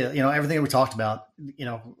 bold idea, everything that we talked about,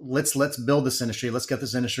 let's build this industry. Let's get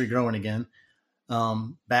this industry growing again,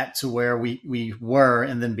 back to where we were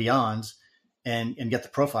and then beyond, and get the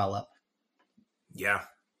profile up. Yeah,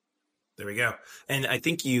 there we go. And I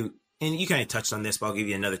think you kind of touched on this, but I'll give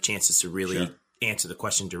you another chance to really answer the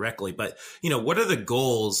question directly. But, what are the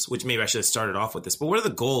goals, which maybe I should have started off with this, but what are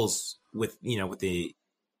the goals with the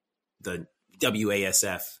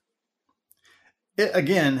WASF? I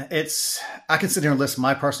can sit here and list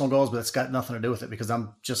my personal goals, but it's got nothing to do with it because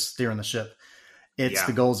I'm just steering the ship. It's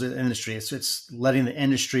the goals of the industry. It's letting the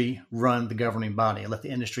industry run the governing body. Let the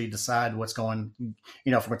industry decide what's going, if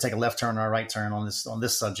we're going to take a left turn or a right turn on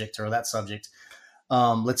this subject or that subject.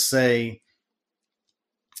 Let's say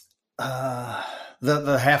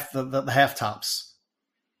The half tops.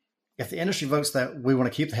 If the industry votes that we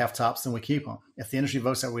want to keep the half tops, then we keep them. If the industry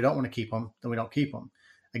votes that we don't want to keep them, then we don't keep them.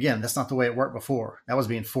 Again, that's not the way it worked before. That was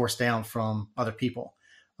being forced down from other people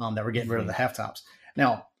that were getting rid of the half tops.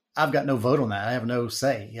 Now, I've got no vote on that. I have no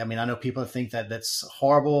say. I mean, I know people think that that's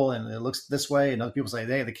horrible and it looks this way, and other people say,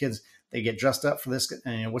 "Hey, the kids, they get dressed up for this,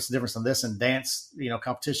 and what's the difference in this and dance,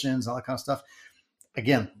 competitions, all that kind of stuff."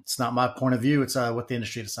 Again, it's not my point of view. It's what the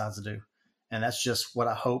industry decides to do, and that's just what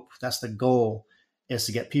I hope. That's the goal, is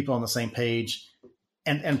to get people on the same page,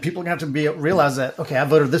 and people have to realize that, okay, I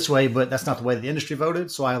voted this way, but that's not the way the industry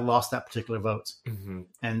voted, so I lost that particular vote,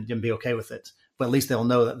 and be okay with it. But at least they'll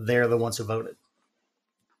know that they're the ones who voted.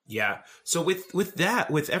 Yeah. So with that,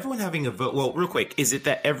 with everyone having a vote, well, real quick, is it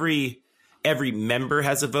that every member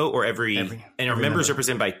has a vote, or every members member.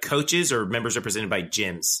 Represented by coaches, or members represented by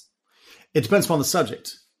gyms? It depends upon the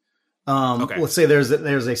subject. Okay. Let's say there's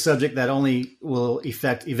a subject that only will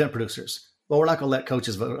affect event producers. Well, we're not going to let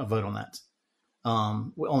coaches vote on that.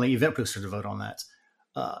 Only event producers to vote on that.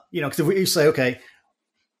 Because if we say, okay,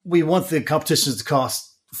 we want the competitions to cost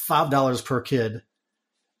 $5 per kid.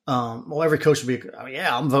 Well, every coach would be, oh,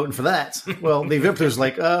 yeah, I'm voting for that. Well, the event producers are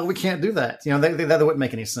like, we can't do that. That wouldn't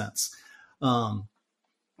make any sense.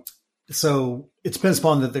 So it depends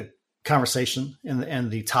upon the conversation and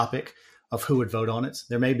the topic of who would vote on it.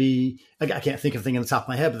 There may be, I can't think of a thing on the top of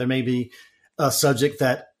my head, but there may be a subject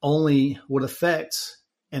that only would affect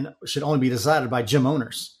and should only be decided by gym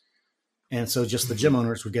owners. And so just the gym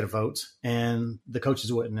owners would get a vote, and the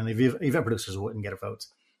coaches wouldn't, and the event producers wouldn't get a vote.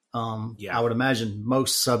 I would imagine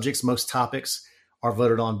most subjects, most topics are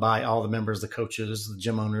voted on by all the members, the coaches, the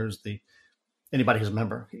gym owners, anybody who's a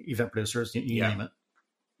member, event producers, you name it.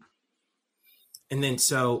 And then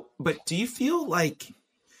but do you feel like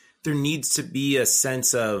there needs to be a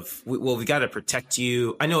sense of, well, we got to protect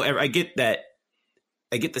you? I know, I get that.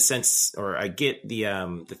 I get the sense, or I get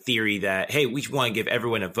the theory that, hey, we want to give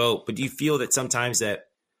everyone a vote. But do you feel that sometimes that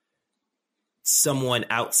someone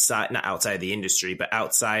not outside of the industry, but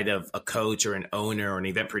outside of a coach or an owner or an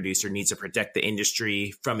event producer needs to protect the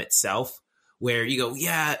industry from itself? Where you go,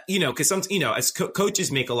 yeah, because as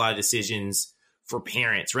coaches make a lot of decisions for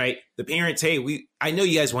parents, right? The parents, hey, I know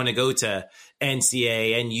you guys want to go to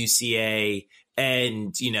NCA and UCA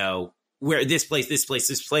and, where this place,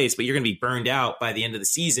 but you're going to be burned out by the end of the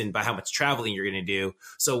season by how much traveling you're going to do.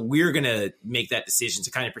 So we're going to make that decision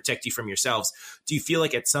to kind of protect you from yourselves. Do you feel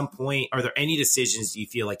like at some point, are there any decisions you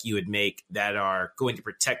feel like you would make that are going to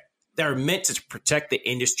that are meant to protect the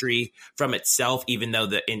industry from itself, even though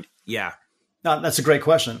No, that's a great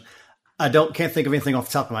question. I can't think of anything off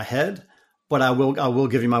the top of my head, but I will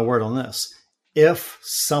give you my word on this. If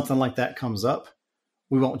something like that comes up,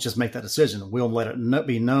 we won't just make that decision. We'll let it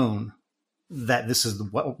be known that this is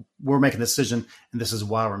what we're making the decision, and this is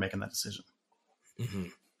why we're making that decision. Mm-hmm.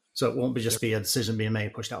 So it won't just be a decision being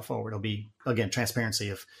made, pushed out forward. It'll be, again, transparency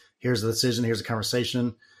of, here's the decision, here's a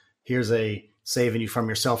conversation, here's a saving you from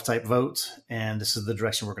yourself type vote, and this is the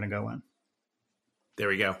direction we're going to go in. There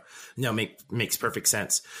we go. No, makes perfect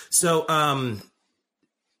sense. So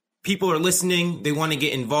people are listening. They want to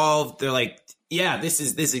get involved. They're like, yeah, this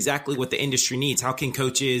is exactly what the industry needs. How can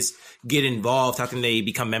coaches get involved? How can they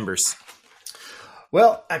become members?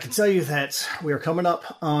 Well, I can tell you that we are coming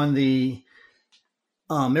up on the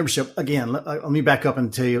membership. Again, let me back up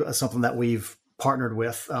and tell you something that we've partnered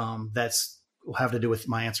with will have to do with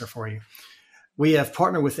my answer for you. We have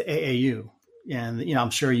partnered with the AAU. And,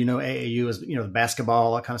 I'm sure AAU is, the basketball,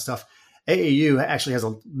 all that kind of stuff. AAU actually has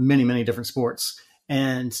many, many different sports.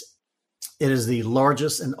 And it is the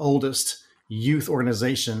largest and oldest youth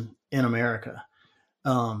organization in America.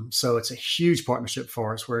 So it's a huge partnership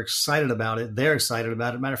for us. We're excited about it. They're excited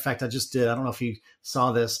about it. Matter of fact, I don't know if you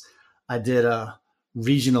saw this, I did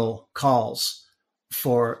regional calls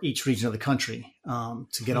for each region of the country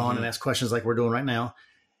to get on and ask questions like we're doing right now.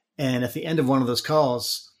 And at the end of one of those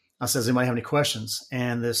calls, I said, does anybody have any questions?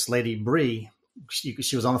 And this lady, Bree, she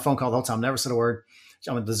was on the phone call the whole time, never said a word.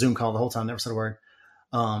 I mean, the Zoom call the whole time, never said a word.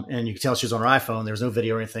 And you could tell she was on her iPhone. There was no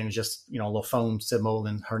video or anything. It was just, a little phone symbol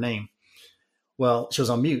and her name. Well, she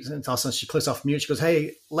was on mute. And all of a sudden she clicks off mute. She goes,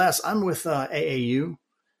 hey, Les, I'm with AAU. And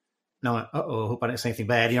I went, uh-oh, hope I didn't say anything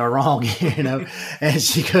bad, or wrong, And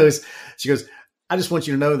she goes, I just want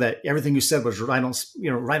you to know that everything you said was right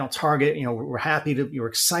on target. We're happy we're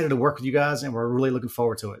excited to work with you guys, and we're really looking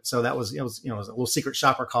forward to it. So it was a little secret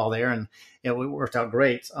shopper call there, and it worked out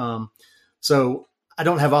great. So I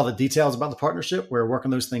don't have all the details about the partnership. We're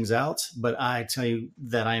working those things out, but I tell you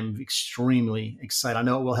that I'm extremely excited. I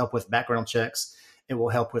know it will help with background checks. It will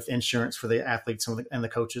help with insurance for the athletes and the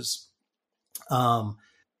coaches.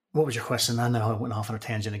 What was your question? I know I went off on a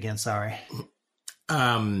tangent again. Sorry.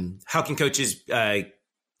 How can coaches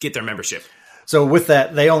get their membership? So with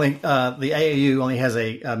that, they only the AAU only has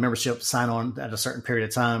a membership sign on at a certain period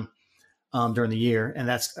of time during the year, and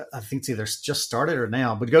that's I think it's either just started or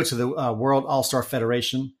now. But go to the World All-Star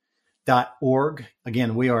Federation.org.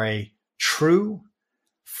 Again, we are a true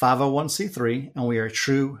 501c3, and we are a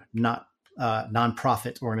true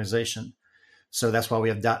nonprofit organization. So that's why we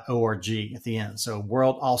have .org at the end. So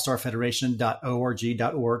World All-Star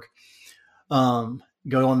Federation.org.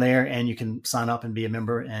 Go on there and you can sign up and be a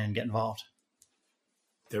member and get involved.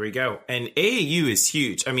 There we go. And AAU is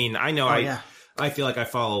huge. I mean, I know I feel like I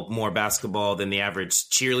follow more basketball than the average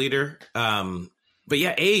cheerleader. But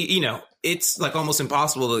yeah, it's like almost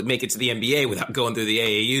impossible to make it to the NBA without going through the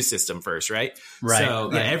AAU system first, right? Right.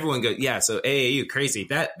 So yeah, everyone goes, so AAU, crazy.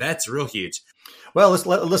 That's real huge. Well,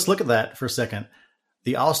 let's look at that for a second.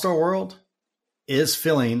 The All-Star World is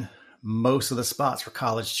filling most of the spots for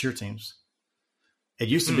college cheer teams. It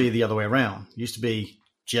used to be the other way around. It used to be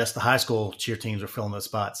just the high school cheer teams were filling those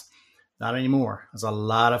spots. Not anymore. There's a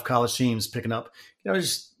lot of college teams picking up.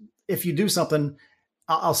 Just if you do something,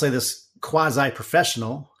 I'll say this,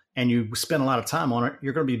 quasi-professional, and you spend a lot of time on it,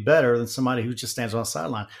 you're going to be better than somebody who just stands on the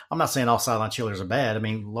sideline. I'm not saying all sideline cheerleaders are bad. I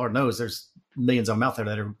mean, Lord knows there's millions of them out there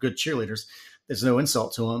that are good cheerleaders. There's no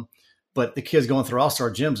insult to them. But the kids going through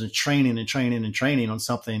all-star gyms and training on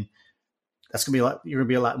something, that's going to be you're going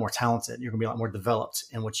to be a lot more talented. You're going to be a lot more developed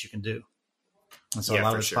in what you can do. And so a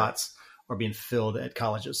lot of the spots are being filled at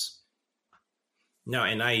colleges. No,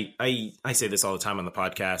 and I say this all the time on the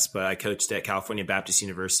podcast, but I coached at California Baptist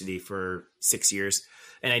University for 6 years,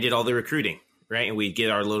 and I did all the recruiting, right? And we'd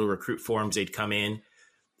get our little recruit forms. They'd come in,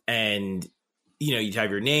 and you'd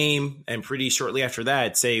have your name, and pretty shortly after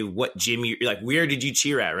that, say what gym you're like, where did you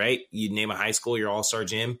cheer at, right? You'd name a high school, your all-star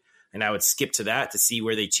gym, and I would skip to that to see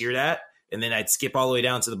where they cheered at. And then I'd skip all the way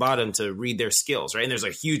down to the bottom to read their skills, right? And there's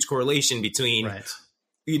a huge correlation between,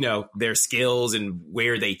 their skills and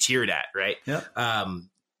where they cheered at, right? Yep.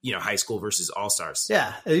 High school versus all-stars.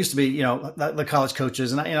 Yeah. It used to be, the college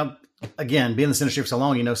coaches. And, again, being in this industry for so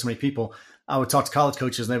long, so many people. I would talk to college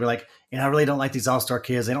coaches and they'd be like, I really don't like these all-star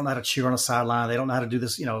kids. They don't know how to cheer on the sideline. They don't know how to do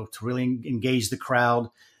this, to really engage the crowd.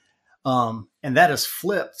 And that is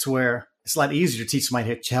flipped to where it's a lot easier to teach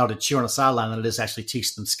somebody how to cheer on a sideline than it is to actually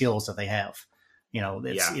teach them skills that they have.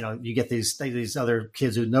 You get these other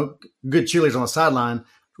kids who know good cheerleaders on the sideline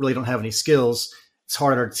really don't have any skills. It's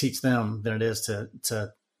harder to teach them than it is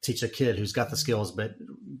to teach a kid who's got the skills, but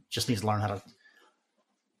just needs to learn how to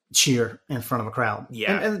cheer in front of a crowd.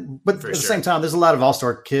 Yeah. But at the same time, there's a lot of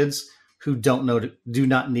all-star kids who do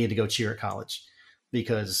not need to go cheer at college,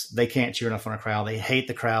 because they can't cheer enough on a crowd. They hate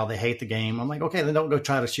the crowd. They hate the game. I'm like, okay, then don't go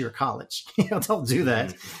try to cheer at college. Don't do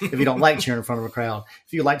that if you don't like cheering in front of a crowd.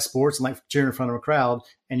 If you like sports and like cheering in front of a crowd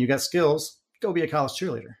and you got skills, go be a college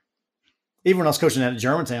cheerleader. Even when I was coaching at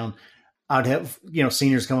Germantown, I'd have,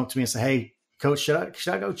 seniors come up to me and say, hey, coach, should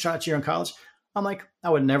I go try to cheer in college? I'm like, I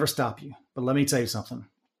would never stop you. But let me tell you something.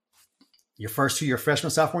 Your freshman,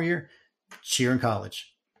 sophomore year, cheer in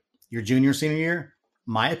college. Your junior, senior year,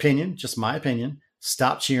 just my opinion,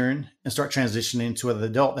 stop cheering and start transitioning to the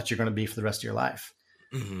adult that you're going to be for the rest of your life.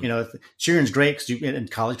 Mm-hmm. Cheering's great because you get in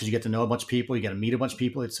college because you get to know a bunch of people, you get to meet a bunch of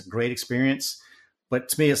people. It's a great experience. But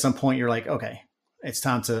to me, at some point, you're like, okay, it's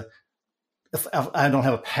time to. I don't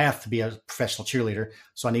have a path to be a professional cheerleader,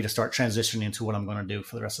 so I need to start transitioning into what I'm going to do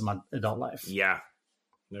for the rest of my adult life. Yeah,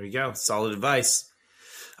 there you go. Solid advice.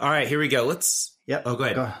 All right, here we go. Yep. Oh, go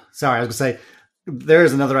ahead. Sorry, I was going to say there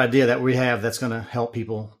is another idea that we have that's going to help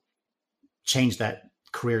people change that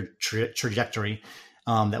career trajectory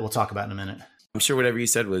that we'll talk about in a minute. I'm sure whatever you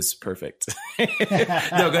said was perfect.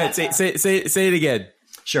 No, go ahead. Say it again.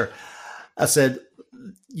 Sure. I said,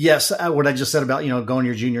 yes, what I just said about, going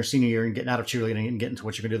your junior, senior year and getting out of cheerleading and getting to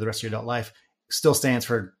what you're going to do the rest of your adult life still stands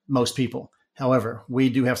for most people. However, we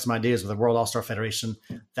do have some ideas with the World All-Star Federation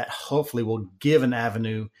that hopefully will give an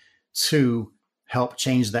avenue to help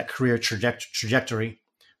change that career trajectory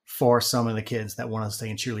for some of the kids that want to stay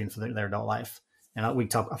in cheerleading for their adult life. And we can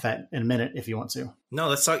talk about that in a minute if you want to. No,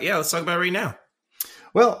 let's talk about it right now.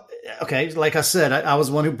 Well, okay. Like I said, I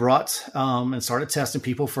was one who brought and started testing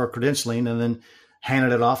people for credentialing and then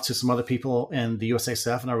handed it off to some other people in the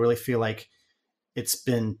USASF. And I really feel like it's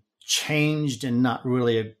been changed and not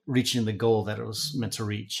really reaching the goal that it was meant to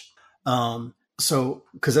reach. So,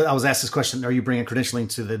 because I was asked this question, are you bringing credentialing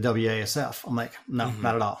to the WASF? I'm like, no,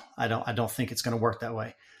 not at all. I don't think it's going to work that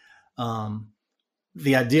way.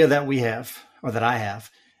 The idea that we have, or that I have,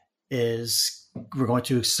 is we're going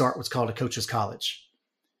to start what's called a coach's college.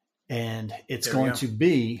 And it's going to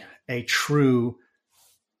be a true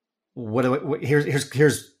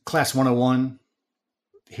here's class 101,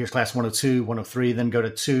 here's class 102, 103, then go to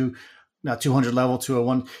 200 level,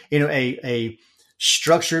 201, a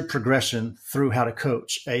structured progression through how to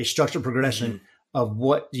coach, a structured progression of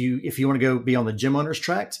if you want to go be on the gym owner's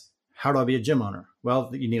track, how do I be a gym owner? Well,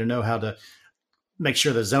 you need to know how to make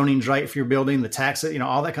sure the zoning's right for your building, the tax,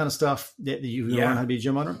 all that kind of stuff that you learn how to be a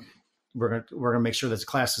gym owner. We're going to make sure there's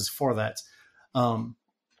classes for that.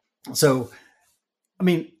 So, I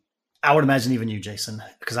mean, I would imagine even you, Jason,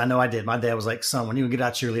 because I know I did. My dad was like, son, when you get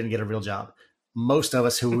out cheerleading and get a real job, most of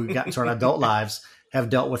us who got into our adult lives have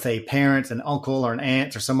dealt with a parent, an uncle or an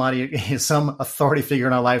aunt or somebody, some authority figure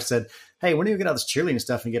in our life said, hey, when do you get out this cheerleading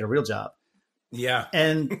stuff and get a real job? Yeah.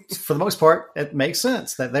 And for the most part, it makes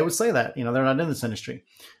sense that they would say that, they're not in this industry.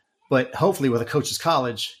 But hopefully with a coach's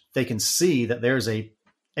college, they can see that there's a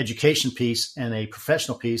education piece and a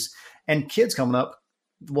professional piece, and kids coming up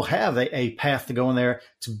will have a path to go in there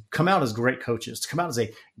to come out as great coaches, to come out as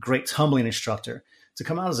a great tumbling instructor, to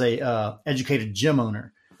come out as a educated gym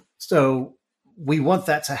owner. So we want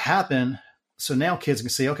that to happen. So now kids can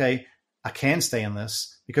see, okay, I can stay in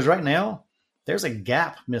this, because right now there's a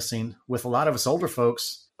gap missing with a lot of us older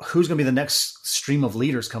folks. Who's going to be the next stream of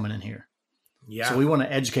leaders coming in here? Yeah. So we want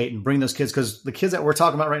to educate and bring those kids, because the kids that we're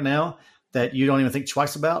talking about right now that you don't even think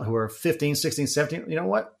twice about, who are 15, 16, 17, you know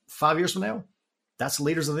what? 5 years from now, that's the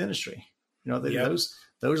leaders of the industry. Those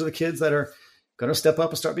are the kids that are going to step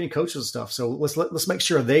up and start being coaches and stuff. So let's make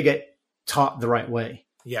sure they get taught the right way.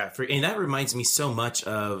 Yeah. And that reminds me so much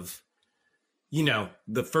of,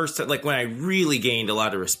 the first time, like when I really gained a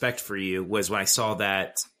lot of respect for you was when I saw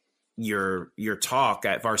that your talk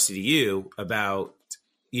at Varsity U about,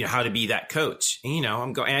 how to be that coach. And,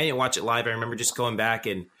 I didn't watch it live. I remember just going back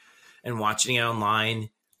and watching it online,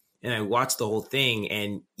 and I watched the whole thing,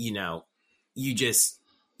 and, you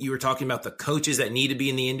were talking about the coaches that need to be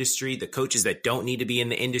in the industry, the coaches that don't need to be in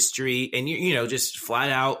the industry. And just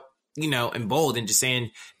flat out, and bold, and just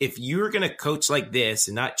saying, if you're going to coach like this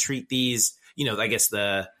and not treat these, I guess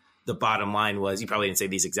the bottom line was, you probably didn't say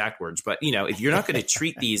these exact words, but if you're not going to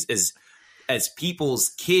treat these as people's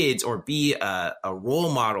kids, or be a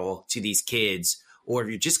role model to these kids, or if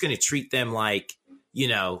you're just going to treat them like,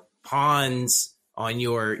 pawns on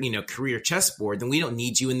your, career chessboard, then we don't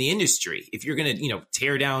need you in the industry. If you're going to,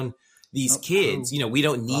 tear down these kids, we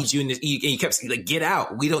don't need you in this. You kept saying, like, get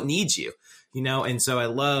out. We don't need you, And so I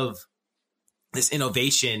love this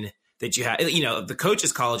innovation that you have. The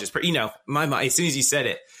coaches college is, my mom, as soon as you said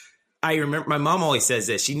it, I remember my mom always says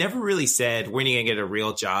this. She never really said, when are you going to get a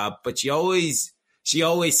real job? But she always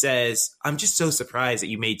says, I'm just so surprised that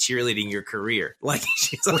you made cheerleading your career. Like,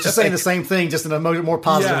 she's saying the same thing, just in a more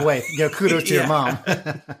positive way. Kudos to your mom.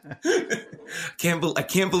 I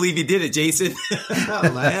can't believe you did it, Jason.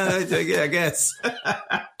 I guess.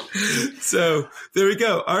 So there we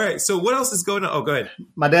go. All right. So what else is going on? Oh, go ahead.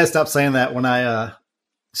 My dad stopped saying that when I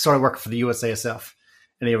started working for the USASF,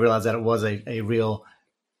 and he realized that it was a real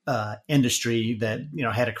industry that,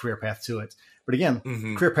 had a career path to it. But again,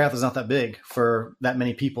 career path is not that big for that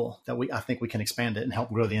many people that I think we can expand it and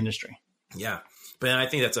help grow the industry. Yeah. But I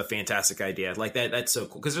think that's a fantastic idea. Like that's so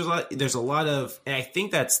cool. Cause there's a lot of, and I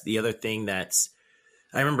think that's the other thing I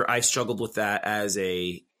remember I struggled with that as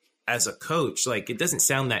a coach. Like, it doesn't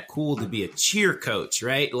sound that cool to be a cheer coach,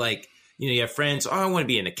 right? Like, you have friends, I want to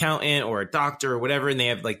be an accountant or a doctor or whatever. And they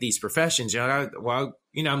have like these professions, I'm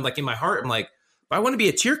like, in my heart, I'm like, I want to be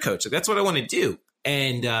a cheer coach. Like, that's what I want to do.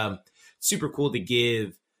 And, super cool to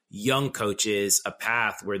give young coaches a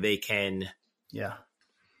path where they can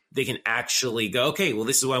actually go, okay, well,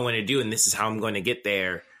 this is what I want to do, and this is how I'm going to get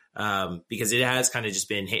there. Because it has kind of just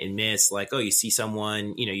been hit and miss. Like, you see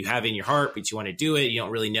someone, you have in your heart, but you want to do it. You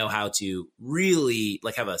don't really know how to really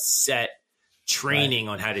like have a set training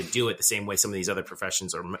on how to do it the same way some of these other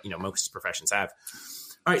professions, or, most professions have.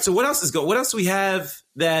 All right. So what else what else do we have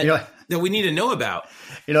that we need to know about?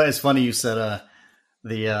 It's funny you said,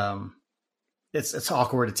 it's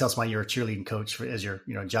awkward to tell somebody you're a cheerleading coach as your,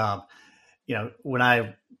 job. When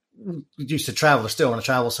I used to travel, or still when I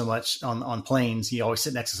travel so much on planes, you always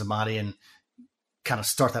sit next to somebody and kind of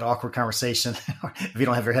start that awkward conversation if you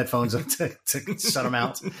don't have your headphones to shut them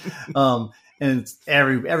out. And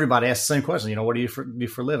everybody asks the same question, what do you do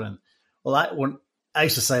for a living? Well, when I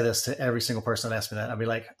used to say this to every single person that asked me that, I'd be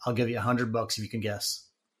like, I'll give you $100 if you can guess.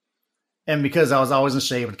 And because I was always in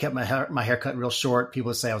shape and kept my hair cut real short, people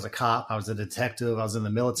would say I was a cop, I was a detective, I was in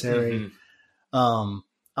the military, all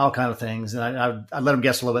kind of things. And I'd let them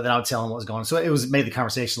guess a little bit, then I would tell them what was going on. So it made the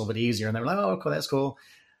conversation a little bit easier. And they were like, oh, cool, that's cool.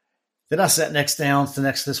 Then I sat next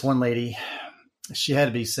to this one lady. She had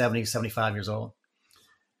to be 70, 75 years old.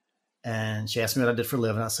 And she asked me what I did for a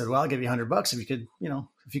living. I said, well, I'll give you $100 if you could,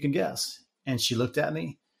 if you can guess. And she looked at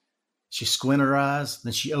me, she squinted her eyes,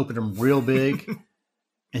 then she opened them real big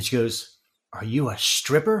and she goes, are you a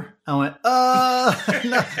stripper? I went, no,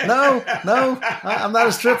 I'm not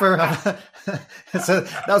a stripper. So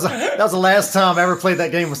that was the last time I ever played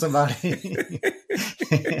that game with somebody.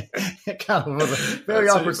 It kind of was a very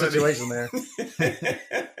awkward situation there.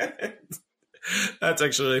 That's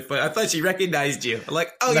actually really funny. I thought she recognized you. I'm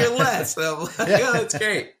like, oh, you're Les. I'm like, oh, that's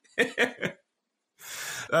great.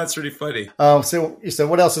 That's pretty funny. So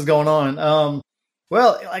what else is going on?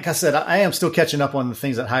 Well, like I said, I am still catching up on the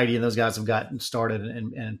things that Heidi and those guys have gotten started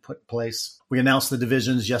and put in place. We announced the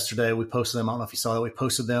divisions yesterday. We posted them. I don't know if you saw that. We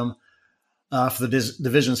posted them for the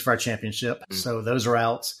divisions for our championship. Mm-hmm. So those are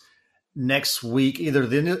out next week, either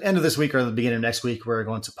the end of this week or the beginning of next week. We're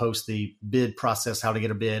going to post the bid process, how to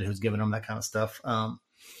get a bid, who's giving them, that kind of stuff.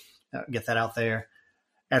 Get that out there.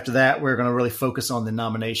 After that, we're going to really focus on the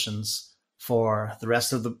nominations for the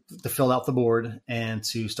rest of to fill out the board and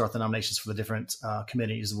to start the nominations for the different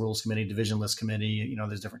committees, the rules committee, division list committee,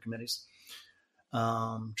 there's different committees.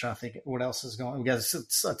 Trying to think what else is going on. We got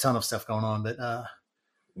a ton of stuff going on, but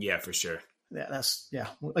yeah, for sure. Yeah,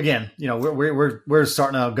 Again, we're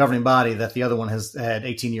starting a governing body that the other one has had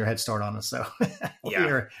 18-year head start on us. So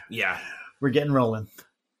we're getting rolling.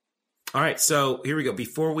 All right, so here we go.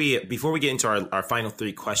 Before we get into our final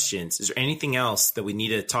three questions, is there anything else that we need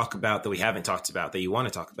to talk about that we haven't talked about that you want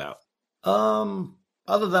to talk about?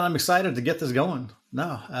 Other than I'm excited to get this going.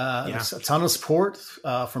 No, there's a ton of support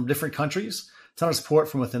from different countries, a ton of support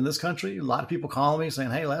from within this country. A lot of people calling me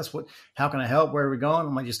saying, "Hey, Les, how can I help? Where are we going?"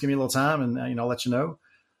 I'm like, just give me a little time and I'll let you know.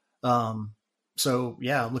 So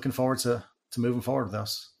yeah, looking forward to moving forward with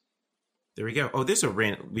this. There we go. Oh, there's a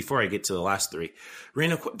random, before I get to the last three,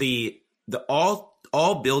 random, the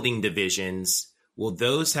all building divisions, will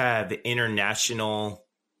those have international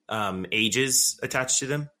ages attached to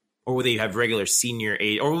them, or will they have regular senior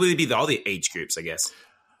age, or will they be all the age groups, I guess?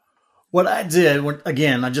 What I did,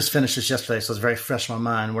 I just finished this yesterday, so it's very fresh in my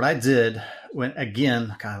mind. What I did let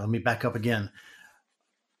me back up again.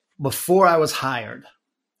 Before I was hired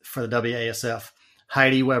for the WASF,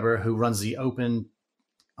 Heidi Weber, who runs the Open,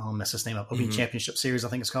 I'll mess his name up, Open Championship Series, I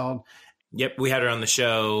think it's called. Yep, we had her on the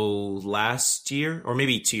show last year, or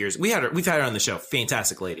maybe 2 years. We've had her on the show.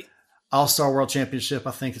 Fantastic lady. All-Star World Championship,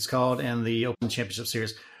 I think it's called, and the Open Championship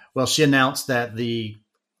Series. Well, she announced that the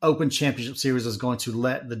Open Championship Series is going to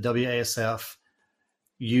let the WASF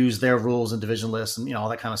use their rules and division lists and all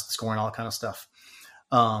that kind of scoring, all that kind of stuff.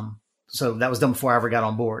 So that was done before I ever got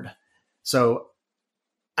on board. So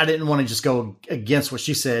I didn't want to just go against what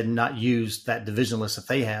she said and not use that division list that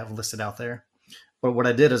they have listed out there. But what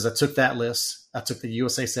I did is I took that list, I took the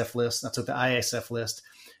USASF list, I took the IASF list,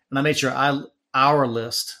 and I made sure our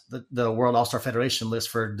list, the World All-Star Federation list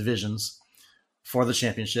for divisions for the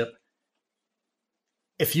championship,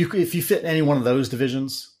 if you fit in any one of those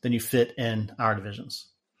divisions, then you fit in our divisions.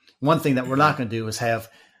 One thing that we're not going to do is have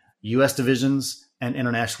U.S. divisions and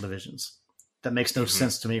international divisions. That makes no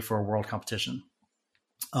sense to me for a world competition.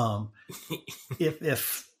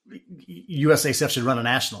 If USASF should run a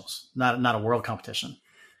nationals, not a world competition.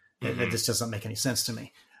 It just doesn't make any sense to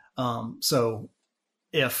me. So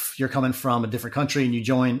if you're coming from a different country and you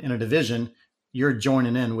join in a division, you're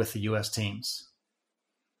joining in with the U.S. teams.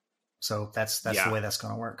 So that's the way that's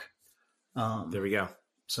going to work. There we go.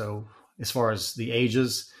 So as far as the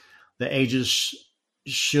ages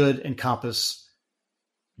should encompass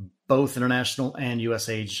both international and U.S.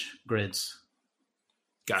 age grids.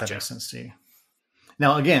 Gotcha. If that makes sense to you.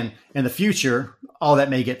 Now, again, in the future, all that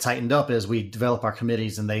may get tightened up as we develop our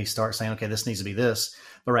committees and they start saying, okay, this needs to be this.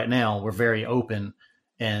 But right now, we're very open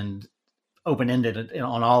and open-ended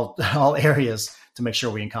on all areas to make sure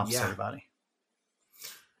we encompass everybody.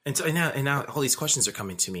 And so now all these questions are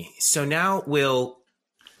coming to me. So now will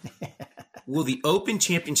the Open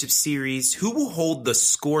Championship Series, who will hold the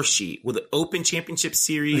score sheet? Will the Open Championship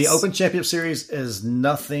Series? The Open Championship Series is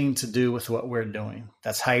nothing to do with what we're doing.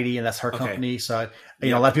 That's Heidi and that's her company. So,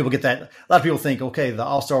 a lot of people get that. A lot of people think, okay, the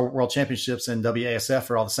All-Star World Championships and WASF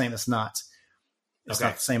are all the same. It's not. It's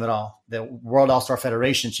not the same at all. The World All-Star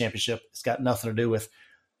Federation Championship has got nothing to do with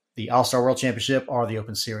the All-Star World Championship or the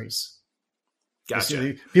Open Series.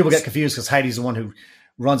 Gotcha. People get confused because Heidi's the one who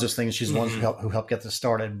runs those things. She's the one who helped get this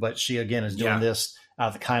started. But she, again, is doing this out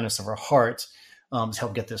of the kindness of her heart to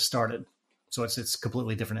help get this started. So it's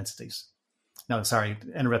completely different entities. No, sorry,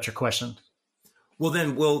 interrupt your question. Well,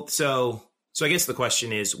 then so I guess the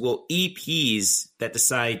question is, will EPs that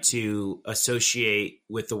decide to associate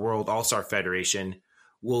with the World All-Star Federation,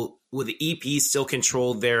 will the EPs still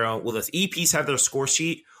control their own? Will the EPs have their score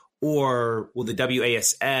sheet, or will the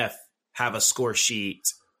WASF have a score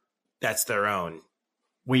sheet that's their own?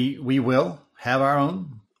 We will have our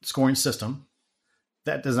own scoring system.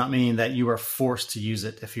 That does not mean that you are forced to use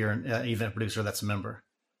it if you're an event producer that's a member.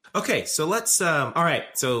 Okay, so let's, all right.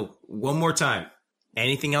 So one more time.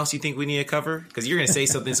 Anything else you think we need to cover? Because you're going to say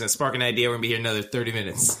something that's going to spark an idea. We're going to be here another 30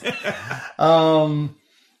 minutes.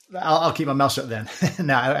 I'll keep my mouth shut then.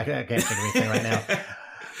 No, I can't think of anything right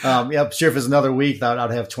now. Sure, if it's another week,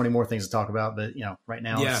 I'd have 20 more things to talk about. But, right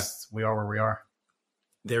now we are where we are.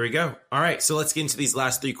 There we go. All right. So let's get into these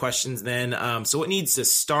last 3 questions then. So what needs to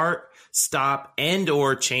start, stop, and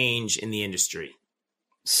or change in the industry?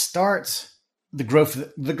 Start the growth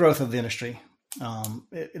of the industry.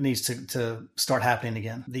 It needs to start happening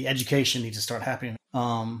again. The education needs to start happening.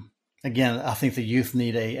 Again, I think the youth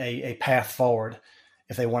need a path forward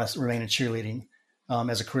if they want to remain in cheerleading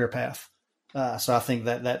as a career path. So I think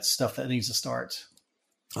that's stuff that needs to start.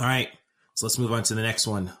 All right. So let's move on to the next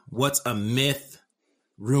one. What's a myth,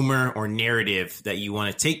 rumor, or narrative that you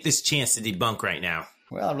want to take this chance to debunk right now?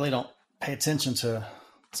 Well, I really don't pay attention to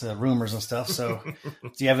rumors and stuff. So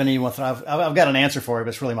do you have any one? I've got an answer for it, but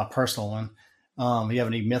it's really my personal one. Do you have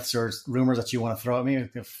any myths or rumors that you want to throw at me?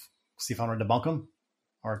 See if I want to debunk them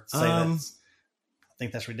or say that I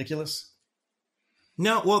think that's ridiculous.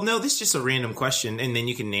 No, this is just a random question and then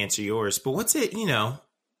you can answer yours. But what's it,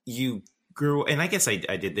 you grew, and I guess I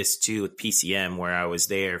did this too with PCM where I was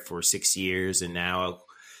there for 6 years and now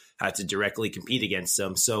I had to directly compete against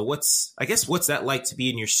them. So what's that like to be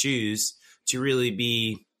in your shoes to really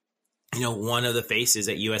be, one of the faces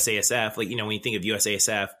at USASF? Like, when you think of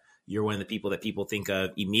USASF, you're one of the people that people think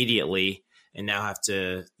of immediately and now have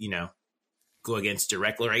to, go against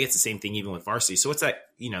directly, or I guess the same thing even with varsity. So what's that,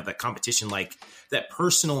 that competition like, that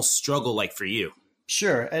personal struggle like for you?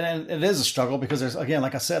 Sure. And it is a struggle because there's, again,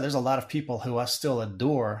 like I said, there's a lot of people who I still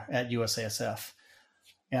adore at USASF.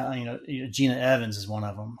 Yeah, Gina Evans is one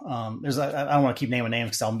of them. I don't want to keep naming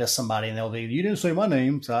names because I'll miss somebody and they'll be, you didn't say my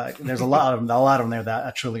name. So there's a lot of them there that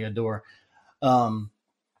I truly adore.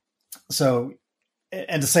 So,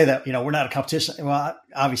 and to say that, we're not a competition. Well,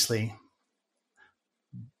 obviously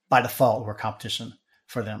by default, we're competition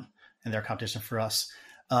for them and they're competition for us.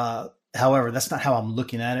 However, that's not how I'm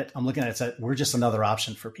looking at it. I'm looking at it as we're just another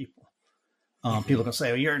option for people. People can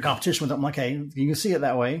say, well, you're in competition with them. Okay, you can see it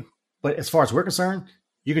that way. But as far as we're concerned,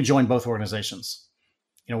 you can join both organizations.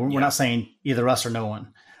 We're not saying either us or no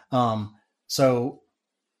one. So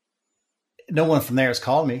no one from there has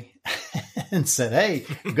called me and said, hey,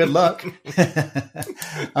 good luck.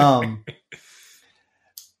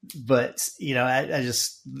 But, I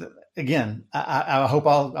just, again, I hope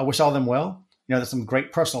I wish all of them well. There's some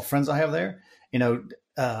great personal friends I have there.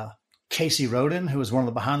 Casey Roden, who is one of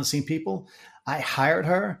the behind the scene people. I hired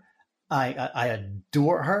her. I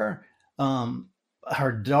adore her.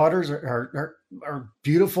 Her daughters are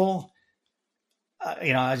beautiful.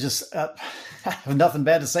 I have nothing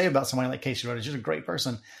bad to say about somebody like Casey Roden. She's a great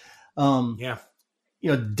person. Dana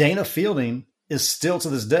Fielding is still to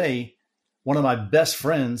this day one of my best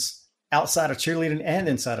friends outside of cheerleading and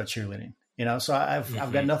inside of cheerleading. So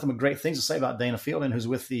I've got nothing but great things to say about Dana Fielding, who's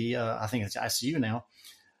with the I think it's ICU now.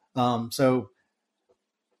 So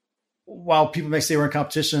while people may say we're in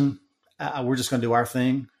competition, we're just going to do our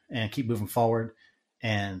thing and keep moving forward,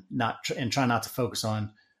 and try not to focus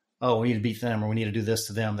on, oh, we need to beat them or we need to do this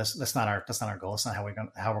to them. That's not our goal. That's not how we're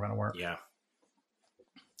going to work. Yeah.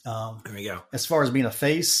 There we go. As far as being a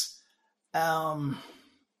face, I'm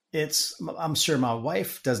sure my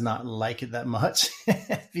wife does not like it that much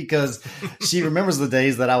because she remembers the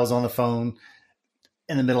days that I was on the phone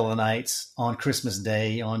in the middle of the night on Christmas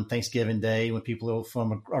Day, on Thanksgiving Day, when people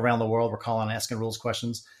from around the world were calling and asking rules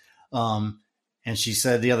questions. And she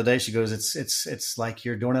said the other day, she goes, it's like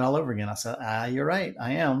you're doing it all over again. I said, you're right.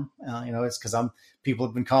 I am. It's because people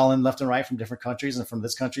have been calling left and right from different countries and from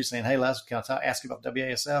this country saying, hey, Les, can I ask you about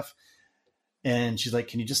WASF? And she's like,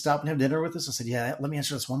 can you just stop and have dinner with us? I said, yeah, let me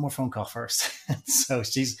answer this one more phone call first. So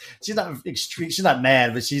she's not extreme. She's not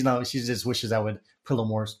mad, but she just wishes I would put a little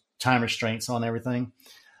more time restraints on everything.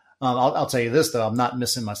 I'll tell you this though. I'm not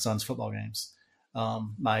missing my son's football games.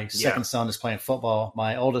 My second son is playing football.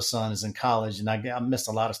 My oldest son is in college, and I missed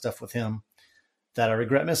a lot of stuff with him that I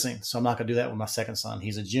regret missing. So I'm not going to do that with my second son.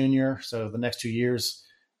 He's a junior. So the next 2 years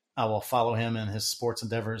I will follow him in his sports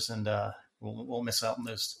endeavors, and we'll miss out on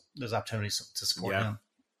those opportunities to support him.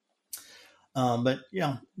 But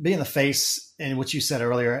being the face and what you said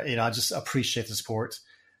earlier, I just appreciate the support.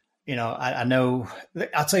 I know,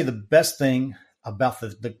 I'll tell you the best thing about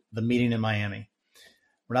the meeting in Miami.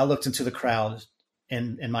 When I looked into the crowd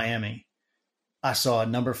in Miami, I saw a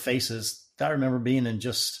number of faces that I remember being in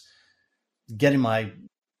just getting my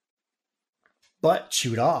butt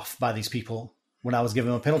chewed off by these people when I was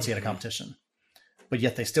giving them a penalty at a competition. But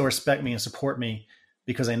yet they still respect me and support me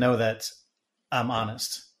because they know that I'm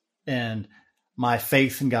honest. And my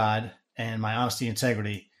faith in God and my honesty and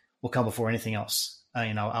integrity will come before anything else.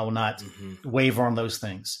 I will not waver on those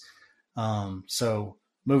things. So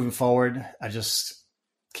moving forward, I just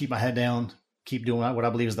keep my head down, keep doing what I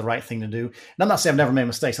believe is the right thing to do. And I'm not saying I've never made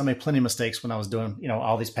mistakes. I made plenty of mistakes when I was doing,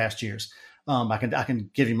 all these past years. I can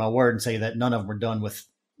give you my word and say that none of them were done with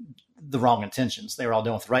the wrong intentions. They were all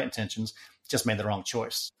done with the right intentions, just made the wrong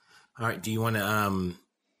choice. All right. Do you want to,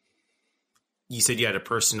 you said you had a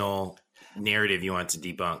personal narrative you want to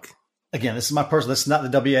debunk. Again, this is my personal, this is not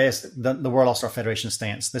the WAS, the World All-Star Federation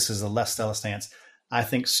stance. This is the Les Stella stance. I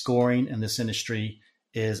think scoring in this industry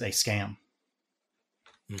is a scam.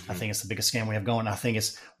 I think it's the biggest scam we have going. I think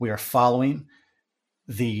we are following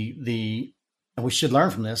and we should learn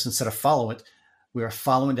from this instead of follow it. We are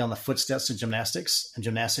following down the footsteps of gymnastics, and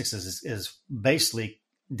gymnastics is basically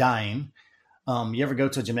dying. You ever go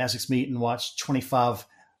to a gymnastics meet and watch 25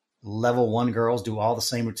 level 1 girls do all the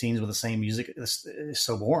same routines with the same music? It's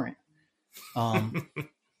so boring.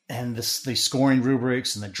 And the scoring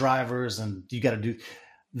rubrics and the drivers, and you got to do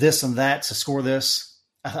this and that to score this.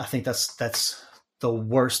 I think that's the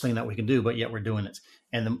worst thing that we can do, but yet we're doing it.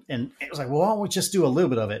 And it was like, well, why don't we just do a little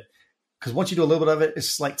bit of it? Because once you do a little bit of it,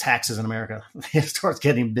 it's like taxes in America. It starts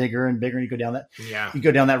getting bigger and bigger, and you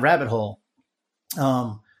go down that rabbit hole.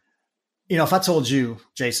 If I told you,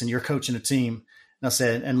 Jason, you're coaching a team, and I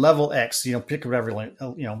said, and level X, pick whatever,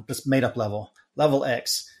 this made up level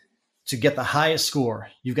X, to get the highest score,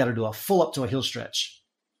 you've got to do a full up to a heel stretch.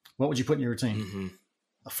 What would you put in your routine?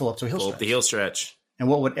 A full up to a heel stretch. Full up the heel stretch. And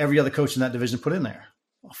what would every other coach in that division put in there?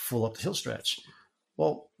 A full up the heel stretch.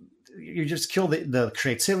 Well, you just kill the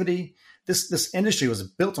creativity. This industry was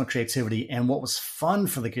built on creativity and what was fun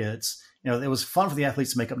for the kids. It was fun for the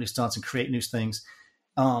athletes to make up new stunts and create new things.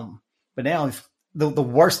 But now, the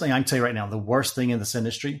worst thing I can tell you right now, the worst thing in this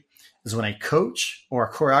industry is when a coach or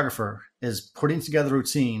a choreographer is putting together a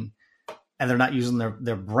routine and they're not using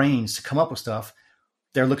their brains to come up with stuff.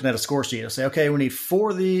 They're looking at a score sheet and say, okay, we need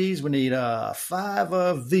 4 of these. We need 5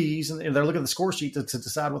 of these. And they're looking at the score sheet to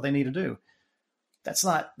decide what they need to do. That's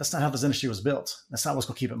not how this industry was built. That's not what's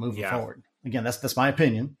going to keep it moving forward. Again, that's my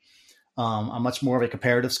opinion. I'm much more of a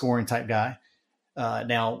comparative scoring type guy.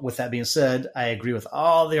 Now, with that being said, I agree with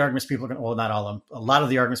all the arguments people are going to, well, not all of them, a lot of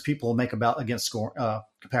the arguments people will make against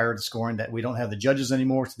comparative scoring, that we don't have the judges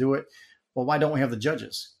anymore to do it. Well, why don't we have the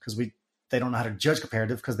judges? Because they don't know how to judge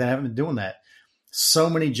comparative because they haven't been doing that. So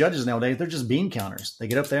many judges nowadays, they're just bean counters. They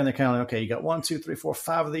get up there and they're counting, okay, you got 1, 2, 3, 4,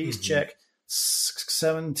 5 of these, check. 6,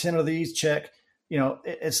 7, 10 of these, check. They're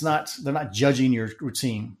not judging your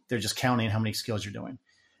routine. They're just counting how many skills you're doing.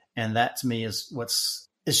 And that to me is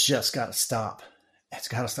it's just got to stop. It's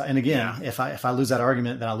got to stop. And again, if I lose that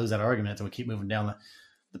argument, then I lose that argument, and we keep moving down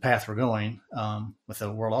the path we're going with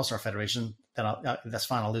the World All-Star Federation, then that's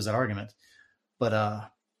fine. I'll lose that argument. But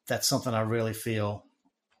that's something I really feel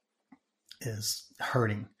is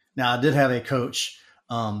hurting. Now, I did have a coach,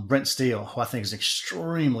 Brent Steele, who I think is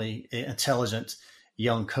extremely intelligent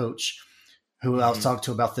young coach, who I was talking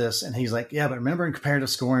to about this. And he's like, yeah, but remember in comparative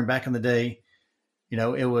scoring back in the day,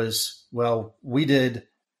 it was, well, we did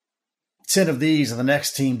 10 of these and the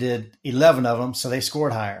next team did 11 of them. So they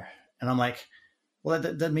scored higher. And I'm like, well,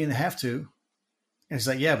 that doesn't mean they have to. And he's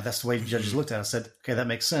like, yeah, but that's the way the judges looked at it. I said, okay, that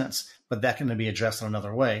makes sense, but that can be addressed in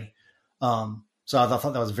another way. So I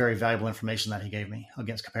thought that was very valuable information that he gave me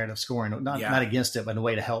against comparative scoring, not against it, but a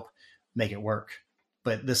way to help make it work.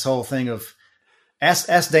 But this whole thing of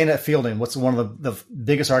ask Dana at Fielding, what's one of the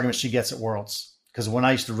biggest arguments she gets at Worlds? Because when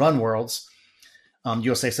I used to run Worlds,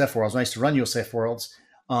 USAF Worlds, when I used to run USAF Worlds,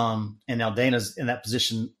 and now Dana's in that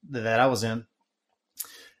position that I was in,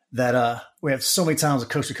 that we have so many times a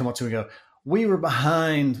coach would come up to me and go, we were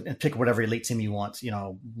behind, and pick whatever elite team you want,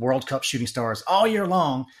 World Cup shooting stars all year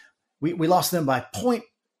long. We lost them by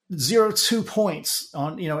 0.02 points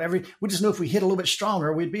on, we just knew if we hit a little bit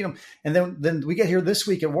stronger, we'd beat them. And then we get here this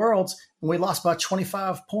week at Worlds and we lost by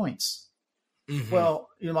 25 points. Mm-hmm. Well,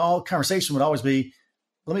 all conversation would always be,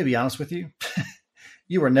 let me be honest with you.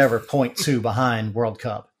 You were never 0.2 behind World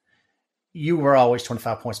Cup. You were always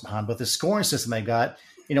 25 points behind. But the scoring system they got,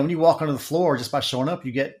 when you walk onto the floor just by showing up,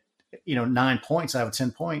 you get, 9 points out of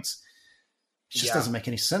 10 points. It just doesn't make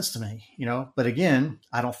any sense to me, But again,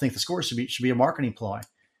 I don't think the score should be a marketing ploy.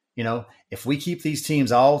 If we keep these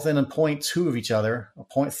teams all within a 0.2 of each other, or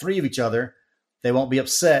 0.3 of each other, they won't be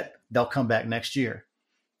upset. They'll come back next year.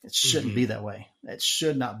 It shouldn't be that way. It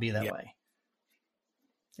should not be that way.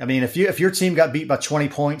 I mean, if your team got beat by 20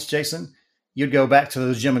 points, Jason, you'd go back to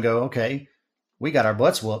the gym and go, okay, we got our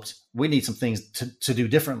butts whooped. We need some things to do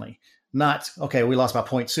differently. Not, okay, we lost by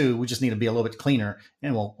 0.2. We just need to be a little bit cleaner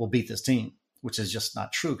and we'll beat this team, which is just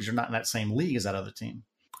not true because you're not in that same league as that other team.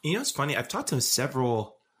 You know, it's funny. I've talked to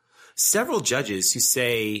several judges who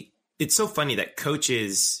say it's so funny that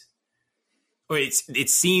coaches, or it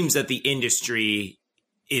seems that the industry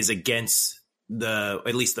is against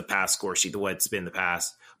at least the past score sheet, what's been the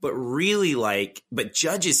past, but really but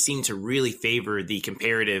judges seem to really favor the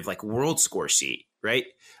comparative world score sheet, right?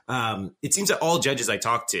 It seems that all judges I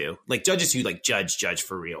talk to, judges who judge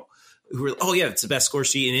for real, who are, oh yeah, it's the best score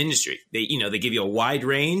sheet in the industry. They give you a wide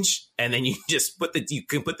range, and then you just you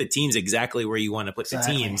can put the teams exactly where you want to put the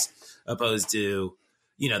teams, opposed to,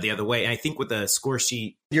 the other way. And I think with the score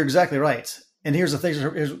sheet, you're exactly right. And here's the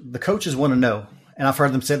thing: the coaches want to know, and I've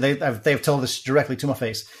heard them say they've told this directly to my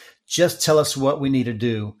face. Just tell us what we need to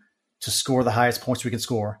do to score the highest points we can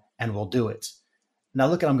score, and we'll do it. Now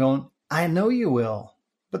look at them going, I know you will.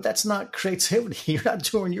 But that's not creativity. You're not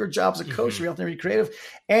doing your job as a coach. You're out there to be creative.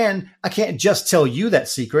 And I can't just tell you that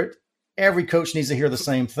secret. Every coach needs to hear the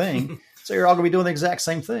same thing. So you're all going to be doing the exact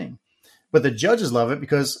same thing. But the judges love it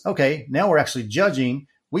because, okay, now we're actually judging.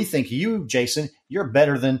 We think you, Jason, you're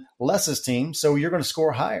better than Les's team, so you're going to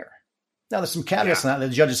score higher. Now, there's some caveats on that.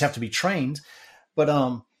 The judges have to be trained. But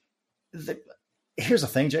here's the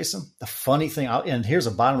thing, Jason. The funny thing, and here's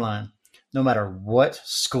a bottom line. No matter what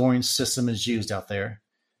scoring system is used out there,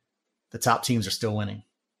 the top teams are still winning.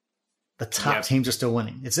 The top teams are still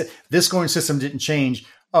winning. This scoring system didn't change.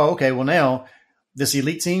 Oh, okay. Well, now this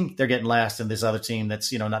elite team, they're getting last, and this other team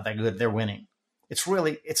that's not that good, they're winning. It's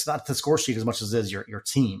not the score sheet as much as it is your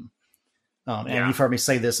team. And you've heard me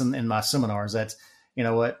say this in my seminars that, you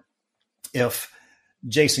know what, if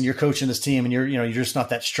Jason, you're coaching this team and you're just not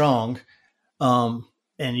that strong, and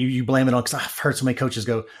you blame it on, because I've heard so many coaches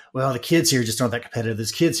go, well, the kids here just aren't that competitive.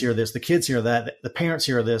 There's kids here this, the kids here that, the parents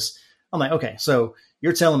here this. I'm like, okay, so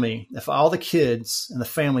you're telling me if all the kids and the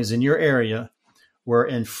families in your area were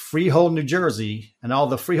in Freehold, New Jersey, and all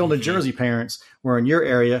the Freehold, New Jersey parents were in your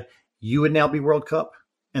area, you would now be World Cup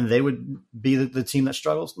and they would be the team that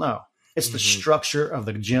struggles? No, it's the structure of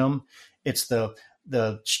the gym. It's the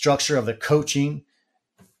structure of the coaching.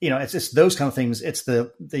 It's those kind of things. It's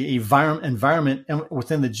the environment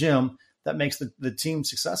within the gym that makes the team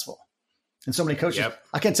successful. And so many coaches,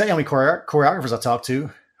 I can't tell you how many choreographers I talk to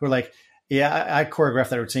who are like, yeah, I choreographed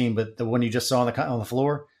that routine, but the one you just saw on the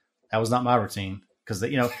floor, that was not my routine. Because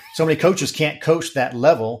so many coaches can't coach that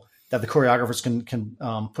level that the choreographers can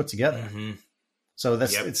put together. Mm-hmm. So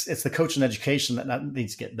it's the coaching education that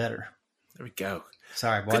needs to get better. There we go.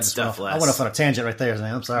 Sorry, boy. I went off on a tangent right there,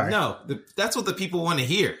 man. I'm sorry. No, that's what the people want to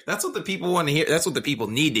hear. That's what the people want to hear. That's what the people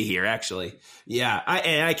need to hear, actually. Yeah,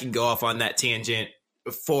 I can go off on that tangent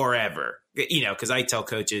forever. Because I tell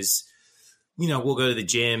coaches, we'll go to the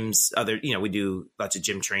gyms, we do lots of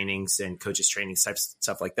gym trainings and coaches training types,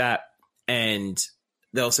 stuff like that. And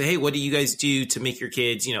they'll say, hey, what do you guys do to make your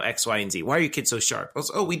kids, X, Y, and Z? Why are your kids so sharp? I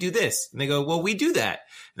was, we do this. And they go, well, we do that.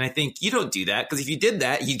 And I think you don't do that, because if you did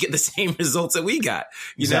that, you'd get the same results that we got,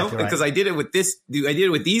 exactly right. Because I did it with these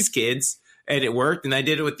kids and it worked. And I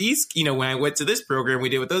did it with these, when I went to this program, we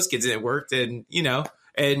did it with those kids and it worked. And,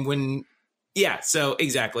 so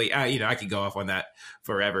exactly. I could go off on that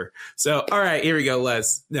forever. So, all right, here we go,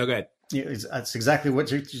 Les. No, go ahead. Yeah, that's exactly what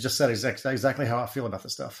you just said. Exactly how I feel about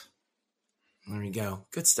this stuff. There we go.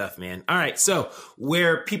 Good stuff, man. All right. So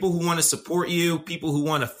where people who want to support you, people who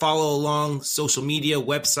want to follow along, social media,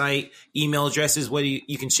 website, email addresses, what do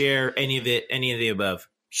you can share any of the above?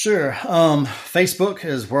 Sure. Facebook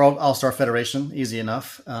is World All-Star Federation. Easy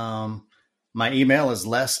enough. My email is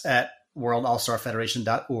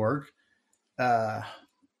les@worldallstarfederation.org.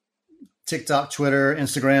 TikTok, Twitter,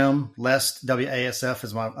 Instagram, Les, WASF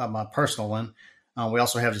is my personal one. We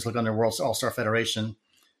also have, just look under World All-Star Federation.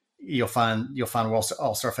 You'll find World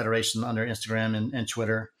All-Star Federation under Instagram and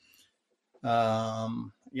Twitter. I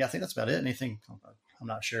think that's about it. Anything? I'm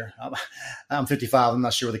not sure. I'm 55. I'm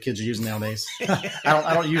not sure what the kids are using nowadays.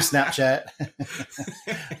 I don't use Snapchat.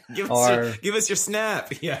 Give us your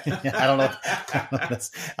Snap. Yeah. I don't know.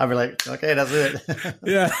 I'll be like, okay, that's it.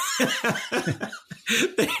 Yeah.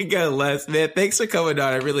 There you go, Les. Man, thanks for coming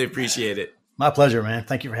on. I really appreciate it. My pleasure, man.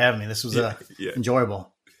 Thank you for having me. This was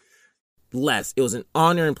enjoyable. Les, it was an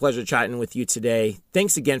honor and pleasure chatting with you today.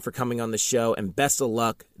 Thanks again for coming on the show, and best of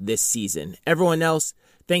luck this season. Everyone else,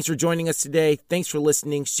 thanks for joining us today. Thanks for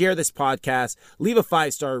listening. Share this podcast. Leave a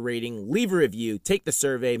 5-star rating. Leave a review. Take the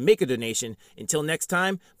survey. Make a donation. Until next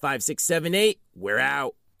time, 5, 6, 7, 8. We're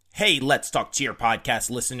out. Hey, Let's Talk Cheer podcast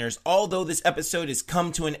listeners. Although this episode has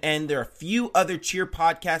come to an end, there are a few other cheer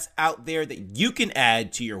podcasts out there that you can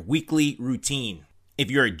add to your weekly routine.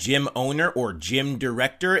 If you're a gym owner or gym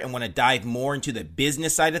director and want to dive more into the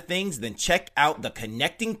business side of things, then check out the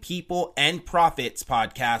Connecting People and Profits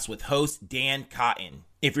podcast with host Dan Cotton.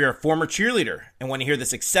 If you're a former cheerleader and want to hear the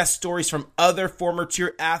success stories from other former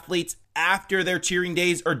cheer athletes after their cheering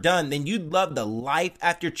days are done, then you'd love the Life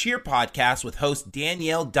After Cheer podcast with host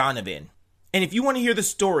Danielle Donovan. And if you want to hear the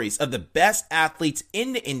stories of the best athletes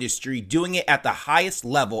in the industry doing it at the highest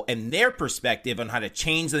level and their perspective on how to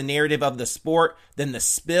change the narrative of the sport, then the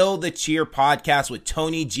Spill the Cheer podcast with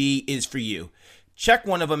Tony G is for you. Check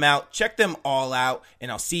one of them out, check them all out,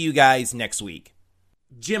 and I'll see you guys next week.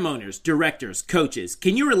 Gym owners, directors, coaches,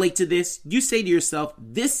 can you relate to this? You say to yourself,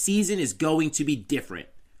 this season is going to be different.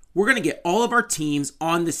 We're going to get all of our teams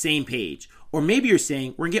on the same page. Or maybe you're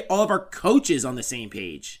saying we're going to get all of our coaches on the same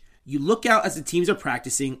page. You look out as the teams are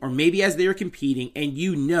practicing, or maybe as they are competing, and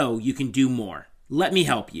you know you can do more. Let me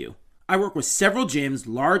help you. I work with several gyms,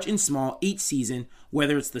 large and small, each season,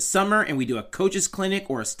 whether it's the summer and we do a coaches clinic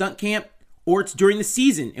or a stunt camp, or it's during the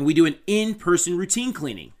season and we do an in-person routine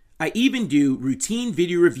cleaning. I even do routine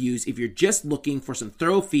video reviews if you're just looking for some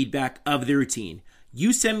thorough feedback of the routine.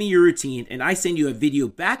 You send me your routine and I send you a video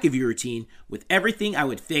back of your routine with everything I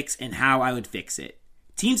would fix and how I would fix it.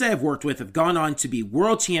 Teams I have worked with have gone on to be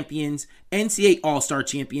world champions, NCAA All-Star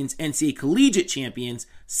champions, NCAA Collegiate champions,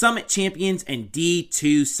 Summit champions, and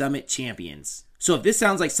D2 Summit champions. So if this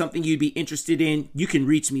sounds like something you'd be interested in, you can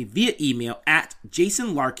reach me via email at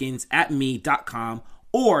jasonlarkins@me.com,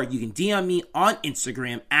 or you can DM me on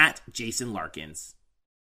Instagram at jasonlarkins.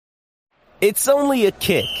 It's only a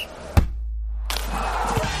kick,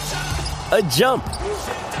 a jump,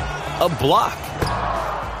 a block.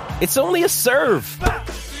 It's only a serve.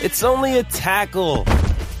 It's only a tackle,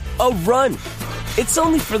 a run. It's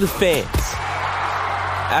only for the fans.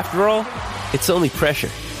 After all, it's only pressure.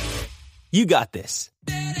 You got this.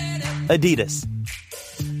 Adidas.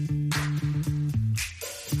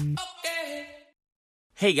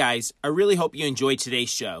 Hey guys, I really hope you enjoyed today's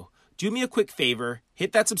show. Do me a quick favor,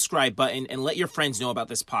 hit that subscribe button and let your friends know about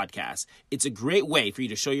this podcast. It's a great way for you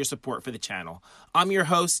to show your support for the channel. I'm your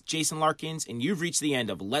host, Jason Larkins, and you've reached the end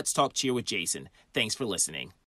of Let's Talk Cheer with Jason. Thanks for listening.